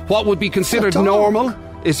psychopath. What would be considered normal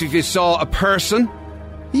is if you saw a person,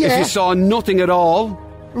 if you saw nothing at all,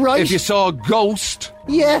 right? If you saw a ghost,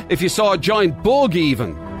 if you saw a giant bug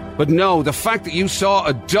even. But no, the fact that you saw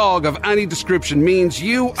a dog of any description means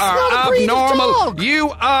you are abnormal.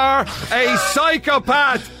 You are a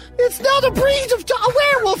psychopath. It's not a breed of dog. A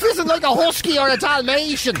werewolf isn't like a husky or a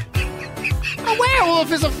Dalmatian. A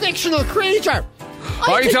werewolf is a fictional creature.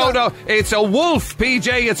 I don't know. It's a wolf,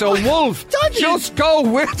 PJ. It's a wolf. Just go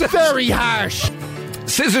with it. Very harsh.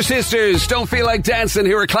 Scissor Sisters, Don't Feel Like Dancing.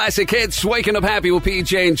 Here are classic hits. Waking up happy with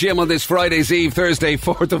PJ and Jim on this Friday's Eve, Thursday,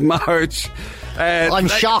 4th of March. I'm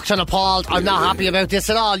shocked and appalled. I'm not happy about this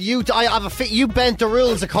at all. You bent the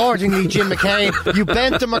rules accordingly, Jim McCabe. You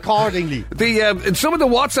bent them accordingly. Some of the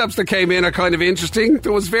WhatsApps that came in are kind of interesting.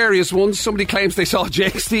 There was various ones. Somebody claims they saw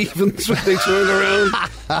Jake Stevens when they turned around.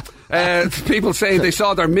 People saying they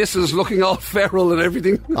saw their missus looking all feral and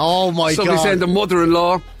everything. Oh my God. Somebody saying the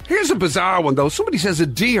mother-in-law. Here's a bizarre one though. Somebody says a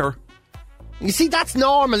deer. You see, that's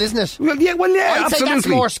normal, isn't it? Well, yeah, I'd absolutely. say that's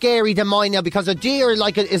more scary than mine now, because a deer,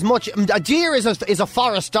 a deer is a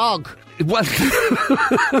forest dog. Well,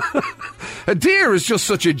 a deer is just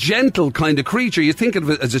such a gentle kind of creature. You think of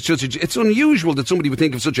it as it's unusual that somebody would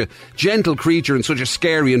think of such a gentle creature in such a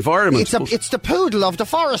scary environment. It's the poodle of the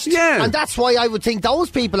forest. Yeah. And that's why I would think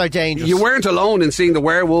those people are dangerous. You weren't alone in seeing the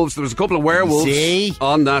werewolves. There was a couple of werewolves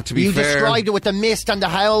on that, to be fair. You described it with the mist and the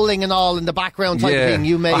howling and all in the background type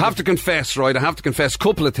thing. I have to confess, right? I have to confess a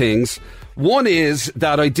couple of things. One is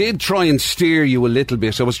that I did try and steer you a little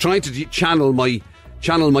bit. I was trying to channel my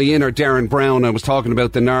inner Darren Brown. I was talking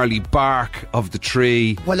about the gnarly bark of the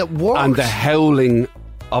tree. Well, it worked. And the howling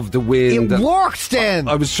of the wind. It worked then.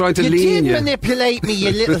 I was trying to you lean did manipulate me,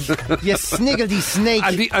 you little, you sniggledy snake.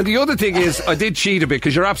 And the other thing is, I did cheat a bit,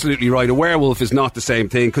 because you're absolutely right. A werewolf is not the same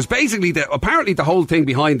thing. Because basically, apparently the whole thing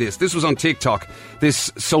behind this was on TikTok. This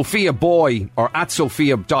Sophia Boy, or at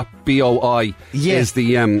Sophia.boi, was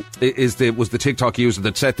the TikTok user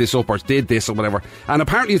that set this up or did this or whatever. And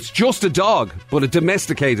apparently it's just a dog, but a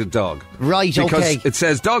domesticated dog. Right, because it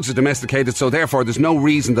says dogs are domesticated, so therefore there's no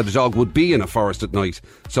reason that a dog would be in a forest at night.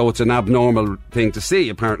 So it's an abnormal thing to see,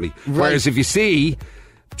 apparently. Right. Whereas if you see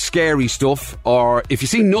scary stuff, or if you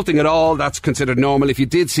see nothing at all, that's considered normal. If you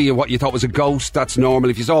did see what you thought was a ghost, that's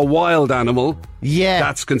normal. If you saw a wild animal,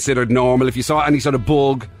 that's considered normal. If you saw any sort of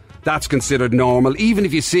bug, that's considered normal. Even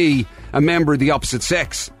if you see a member of the opposite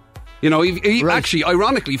sex, You know, actually,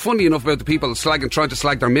 ironically, funny enough about the people trying to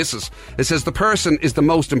slag their missus, it says the person is the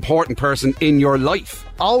most important person in your life.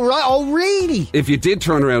 Oh, right. Oh, really? If you did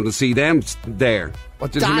turn around and see them there. Well,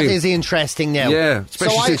 that is interesting now. Yeah,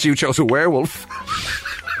 especially since you chose a werewolf.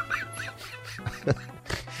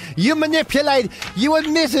 You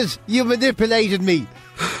admitted you manipulated me.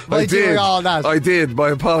 I did. All that. I did. My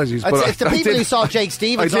apologies. But it's the people who saw Jake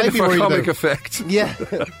Stevens. I did I'd be it for worried comic about. effect. Yeah.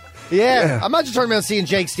 Yeah. Imagine turning around and seeing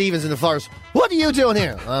Jake Stevens in the forest. What are you doing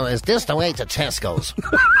here? Oh, is this the way to Tesco's?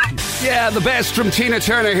 Yeah, the best from Tina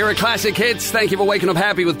Turner here at Classic Hits. Thank you for waking up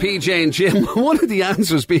happy with PJ and Jim. One of the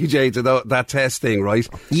answers, PJ, to that test thing, right?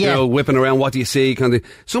 Yeah. You know, whipping around, what do you see?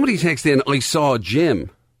 Somebody texted in, I saw Jim,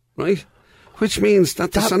 right? Which means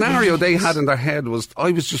that the scenario they had in their head was,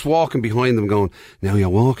 I was just walking behind them going, now you're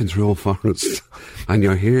walking through a forest and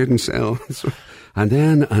you're hearing sounds. And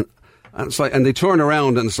then, and it's like, and they turn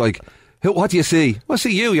around and it's like, what do you see? Well, I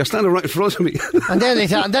see you. You're standing right in front of me. And then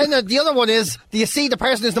the other one is, do you see the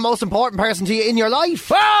person who's the most important person to you in your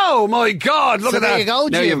life? Oh, my God. Look at that. There you go,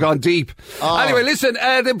 Jim. Now you've gone deep. Oh. Anyway, listen,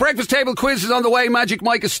 the breakfast table quiz is on the way. Magic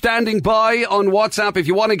Mike is standing by on WhatsApp. If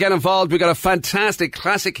you want to get involved, we've got a fantastic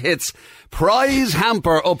Classic Hits prize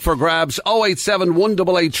hamper up for grabs. 087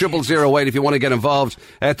 188 0008 if you want to get involved.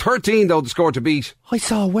 13, though, the score to beat. I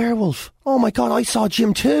saw a werewolf. Oh, my God, I saw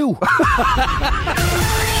Jim too.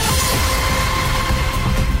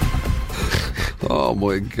 Oh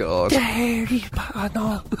my God. No, I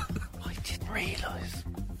didn't realise.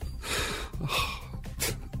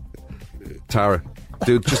 Tara,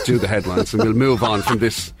 just do the headlines and we'll move on from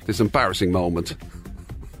this embarrassing moment.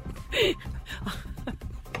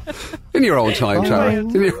 In your own time, Tara. In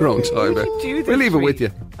your own time. We'll leave it with you.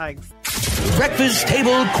 Thanks. Breakfast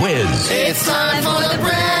Table Quiz. It's time for the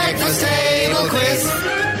breakfast table quiz.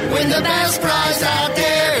 Win the best prize out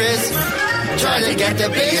there is. Try to get the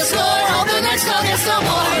biggest score. Hope the next one gets some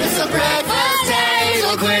more. It's the breakfast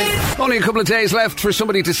table quiz. Only a couple of days left for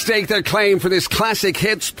somebody to stake their claim for this Classic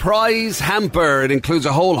Hits prize hamper. It includes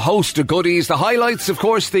a whole host of goodies. The highlights, of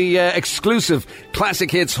course, the exclusive Classic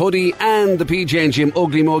Hits hoodie and the PJ and Jim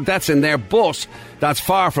Ugly Mug. That's in there, but that's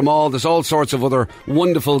far from all. There's all sorts of other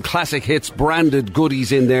wonderful Classic Hits branded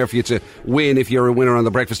goodies in there for you to win if you're a winner on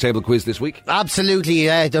the Breakfast Table Quiz this week. Absolutely.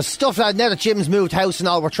 There's stuff now that Jim's moved house and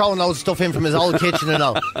all. We're throwing loads of stuff in from his old kitchen and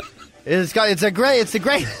all. It's the greatest.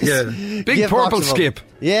 Big purple skip.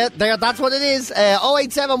 Yeah, that's what it is.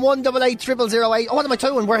 087 188 0008. Oh, what am I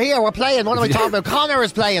doing? We're here, we're playing. What am I talking about? Connor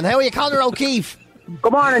is playing. How are you, Connor O'Keefe?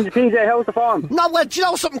 Good morning, PJ. How's the form? No, well, do you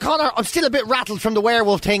know something, Connor? I'm still a bit rattled from the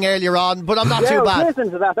werewolf thing earlier on, but I'm not too bad. Listen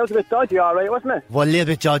to that. That was a bit dodgy, all right, wasn't it? Well, a little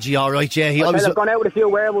bit dodgy, all right, yeah. I've gone out with a few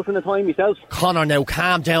werewolves in the time myself. Connor, now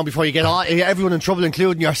calm down before you get everyone in trouble,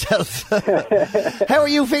 including yourself. How are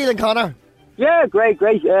you feeling, Connor? Yeah, great.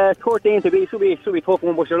 13 to beat. Should be a tough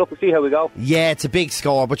one, but sure, look, we'll see how we go. Yeah, it's a big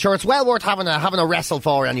score, but sure, it's well worth having a wrestle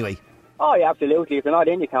for anyway. Oh, yeah, absolutely. If you're not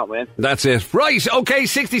in, you can't win. That's it. Right, okay,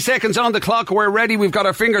 60 seconds on the clock. We're ready. We've got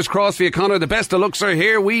our fingers crossed for you, Connor. The best of luck, sir.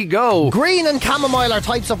 Here we go. Green and chamomile are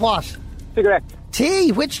types of what? Cigarette.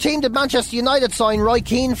 Tea. Which team did Manchester United sign Roy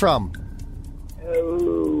Keane from? I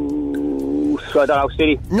don't know,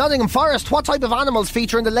 City. Nottingham Forest. What type of animals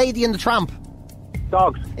feature in The Lady and the Tramp?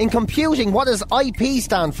 Dogs. In computing, what does IP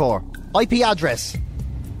stand for? IP address.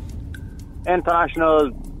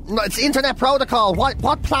 International... No, it's Internet Protocol.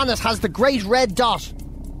 What planet has the Great Red Dot?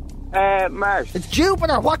 Mars. It's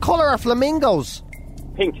Jupiter. What colour are flamingos?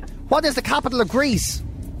 Pink. What is the capital of Greece?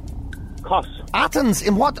 Kos. Athens.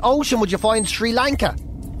 In what ocean would you find Sri Lanka?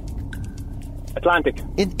 Atlantic.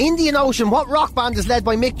 In Indian Ocean, what rock band is led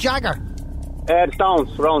by Mick Jagger? The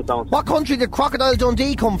Stones. Rolling Stones. What country did Crocodile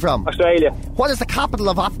Dundee come from? Australia. What is the capital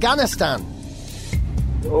of Afghanistan?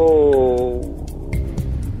 Oh...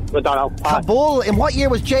 I don't know. Kabul. In what year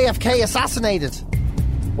was JFK assassinated?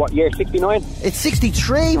 What year? 69? It's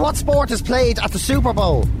 63. What sport is played at the Super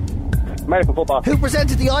Bowl? American football. Who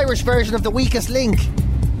presented the Irish version of The Weakest Link?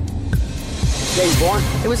 James Bourne.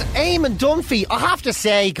 It was Eamon Dunphy. I have to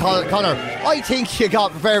say, Connor, I think you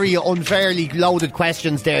got very unfairly loaded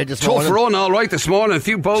questions there this morning. Tough run, all right, this morning. A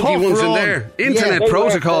few bogey ones in there. Internet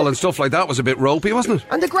protocol and stuff like that was a bit ropey, wasn't it?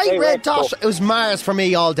 And the Great Red Dot, it was Mars for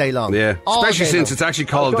me all day long. Yeah, especially since it's actually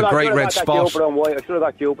called the Great Red Spot. I should have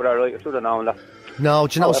got Jupiter, right? I should have known that. No,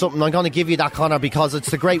 do you know something? I'm going to give you that, Connor, because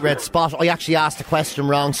it's the Great Red Spot. I actually asked the question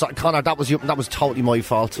wrong. So, Connor, that was totally my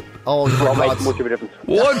fault. Oh, won't make much of a difference.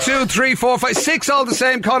 1, 2, 3, 4, 5, 6 all the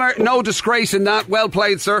same, Connor. No disgrace in that. Well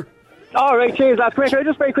played, sir. All right, cheers, lads. Come here, can I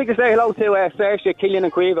just very quickly say hello to Saoirse, Killian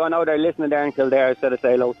and Caoimhe. I know they're listening there in Kildare, so to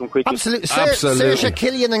say hello to them quickly. Absolutely. Saoirse,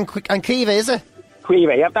 Killian and Caoimhe, is it?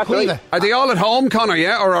 Quiva, yep, that's Quiva. right. Are they all at home, Connor,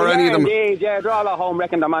 or are any of them? Indeed, yeah, they're all at home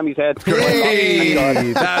wrecking their mammy's head.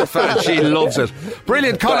 Hey, that fan, she loves it.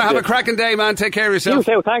 Brilliant, Connor, have a cracking day, man. Take care of yourself.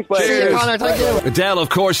 You too, thanks, boys. See you, Connor, thank you. Adele, of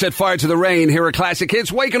course, set fire to the rain. Here are classic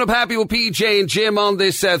hits. Waking up happy with PJ and Jim on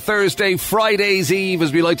this Thursday, Friday's Eve,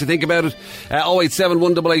 as we like to think about it. 087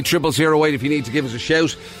 188 0008 if you need to give us a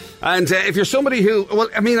shout. And if you're somebody who, well,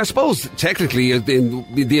 I mean, I suppose technically in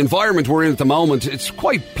the environment we're in at the moment, it's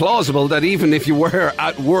quite plausible that even if you were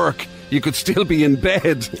at work, you could still be in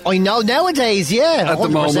bed. I know, nowadays, yeah, at 100%. the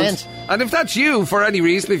moment. And if that's you, for any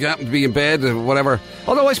reason, if you happen to be in bed or whatever.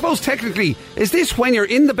 Although I suppose technically, is this when you're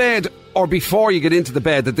in the bed or before you get into the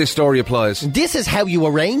bed that this story applies? This is how you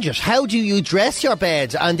arrange it. How do you dress your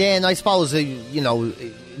bed? And then I suppose,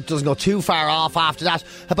 it doesn't go too far off after that.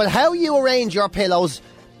 But how you arrange your pillows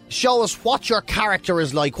show us what your character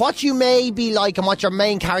is like, what you may be like, and what your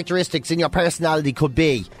main characteristics in your personality could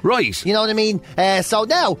be. Right. You know what I mean? So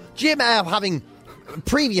now, Jim, having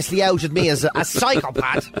previously outed me as a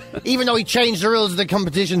psychopath, even though he changed the rules of the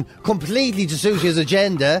competition completely to suit his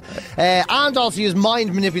agenda, and also use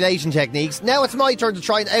mind manipulation techniques, now it's my turn to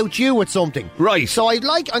try and out you with something. Right. So I'm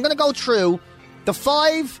going to go through the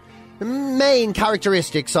 5 main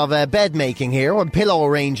characteristics of bed making here, or pillow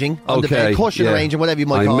arranging, on the bed, cushion arranging, whatever you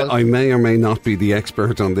might call it. I may or may not be the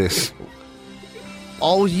expert on this.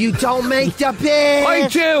 Oh, you don't make the bed. I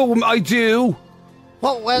do.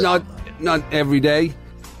 Well, not every day.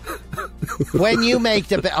 When you make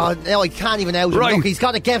the bed, oh no, I can't even out him. Right. Look, he's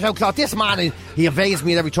got a get out cloth. This man, he evades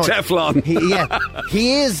me at every turn. Teflon.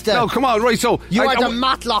 He is the. No, come on, right? So you are the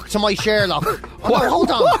Matlock to my Sherlock. What? No,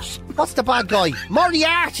 hold on. What? What's the bad guy?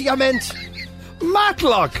 Moriarty, I meant.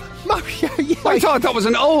 Matlock. Moriarty. I thought that was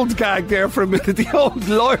an old gag there for a minute. The old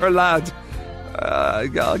lawyer lad.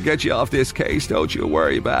 I'll get you off this case. Don't you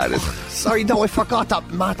worry about it. Sorry, no, I forgot that.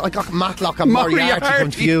 I got Matlock and Moriarty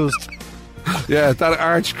confused. Yeah, that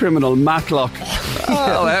arch criminal Matlock.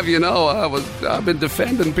 I'll have you know, I've been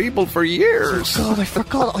defending people for years. Oh God, I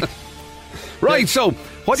forgot. Right, so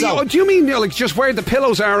what do you mean? Like just where the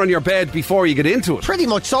pillows are on your bed before you get into it? Pretty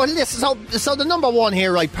much. So the number one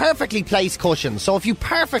here, right? Perfectly placed cushions. So if you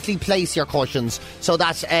perfectly place your cushions so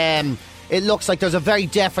that it looks like there's a very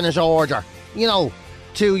definite order,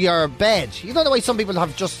 to your bed. You know the way some people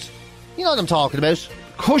have just, you know what I'm talking about.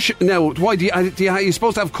 Cushion? Now, why you're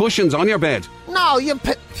supposed to have cushions on your bed? No, you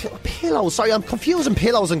pillows. Sorry, I'm confusing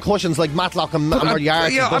pillows and cushions like Matlock and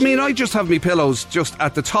Moriarty. Yeah, I mean, I just have me pillows just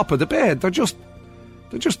at the top of the bed. They're just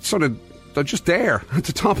there at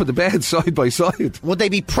the top of the bed, side by side. Would they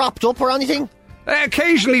be propped up or anything?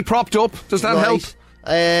 Occasionally propped up. Does that help?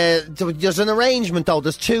 There's an arrangement though.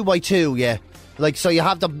 There's 2 by 2. Yeah. Like, so you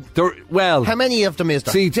have how many of them is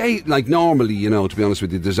there? See, normally, to be honest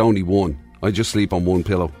with you, there's only one. I just sleep on one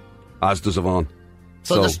pillow, as does Yvonne.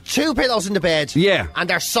 So there's 2 pillows in the bed. Yeah. And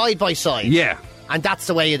they're side by side. Yeah. And that's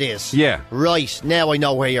the way it is. Yeah. Right, now I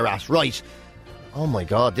know where you're at. Right. Oh my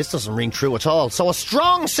God, this doesn't ring true at all. So a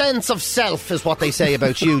strong sense of self is what they say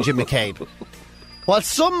about you, Jim McCabe. While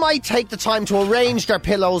some might take the time to arrange their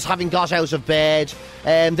pillows having got out of bed,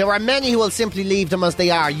 there are many who will simply leave them as they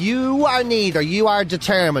are. You are neither. You are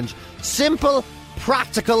determined. Simple,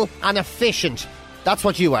 practical and efficient. That's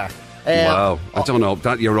what you are. Wow. I don't know.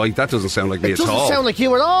 You're right. That doesn't sound like me at all. It doesn't sound like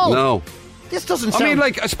you at all. No. This doesn't sound... I mean,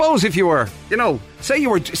 like, I suppose if you were, say you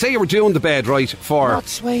were doing the bed, right, for... Not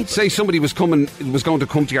swayed. Say somebody was going to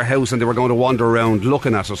come to your house and they were going to wander around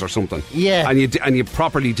looking at us or something. Yeah. And you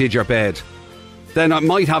properly did your bed. Then I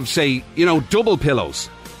might have, say, double pillows.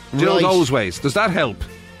 Do you know those ways? Does that help?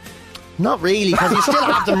 Not really, because you still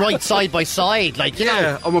have them right side by side,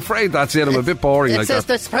 Yeah, I'm afraid that's it. I'm a bit boring like that. It says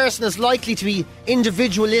this person is likely to be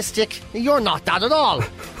individualistic. You're not that at all.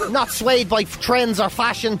 Not swayed by trends or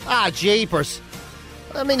fashion. Jeepers.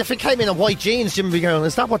 I mean, if it came in white jeans, Jim would be going,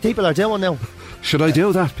 is that what people are doing now? Should I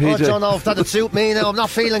do that, PJ? I don't know if that'd suit me now. I'm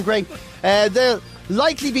not feeling great. They'll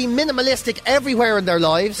likely be minimalistic everywhere in their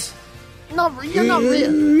lives. You're not really...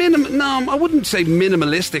 No, I wouldn't say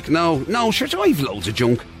minimalistic, no. Sure, I have loads of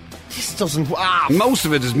junk. This doesn't... Most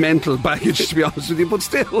of it is mental baggage, to be honest with you, but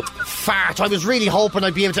still. Fart. I was really hoping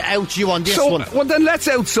I'd be able to out you on this one. Well, then let's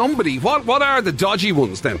out somebody. What are the dodgy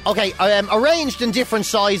ones, then? Okay, arranged in different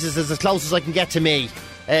sizes is as close as I can get to me.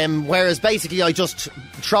 Whereas basically I just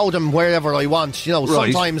throw them wherever I want.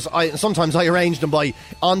 Right. Sometimes I arrange them by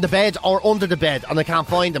on the bed or under the bed and I can't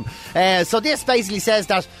find them. So this basically says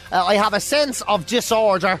that I have a sense of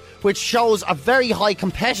disorder which shows a very high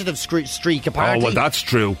competitive streak, apparently. Oh, well, that's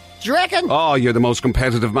true. Do you reckon? Oh, you're the most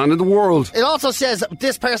competitive man in the world. It also says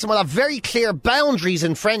this person will have very clear boundaries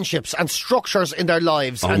in friendships and structures in their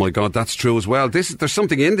lives. Oh, my God, that's true as well. There's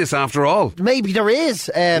something in this after all. Maybe there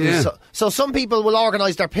is. So some people will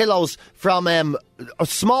organise their pillows from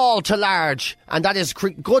small to large, and that is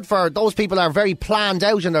good for those people that are very planned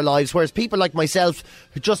out in their lives, whereas people like myself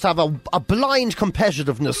who just have a blind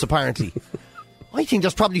competitiveness, apparently. I think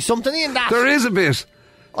there's probably something in that. There is a bit.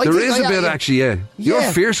 There is a bit, actually, yeah. You're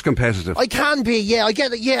fierce competitive. I can be, yeah. I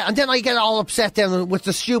get it, yeah. And then I get all upset then with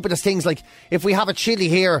the stupidest things, like if we have a chili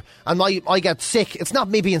here and I get sick, it's not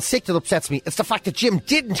me being sick that upsets me. It's the fact that Jim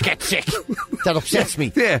didn't get sick that upsets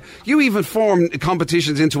me. Yeah. You even form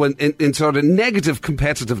competitions into in sort of negative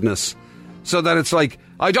competitiveness. So that it's like,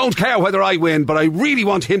 I don't care whether I win, but I really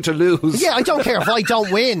want him to lose. Yeah, I don't care if I don't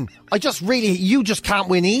win. You just can't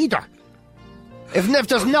win either. If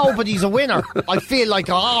there's nobody's a winner, I feel like,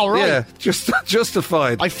 all right. Yeah, just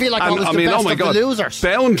justified. I feel like I was the best of the losers.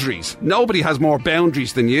 Boundaries. Nobody has more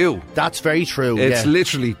boundaries than you. That's very true. It's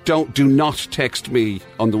literally, do not text me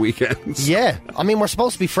on the weekends. Yeah, I mean, we're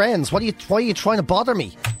supposed to be friends. Why are you trying to bother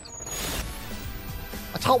me?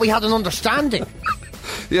 I thought we had an understanding.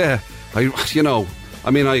 Yeah, I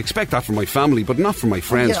expect that from my family, but not from my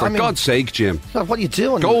friends. For God's sake, Jim. What are you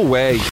doing? Go away.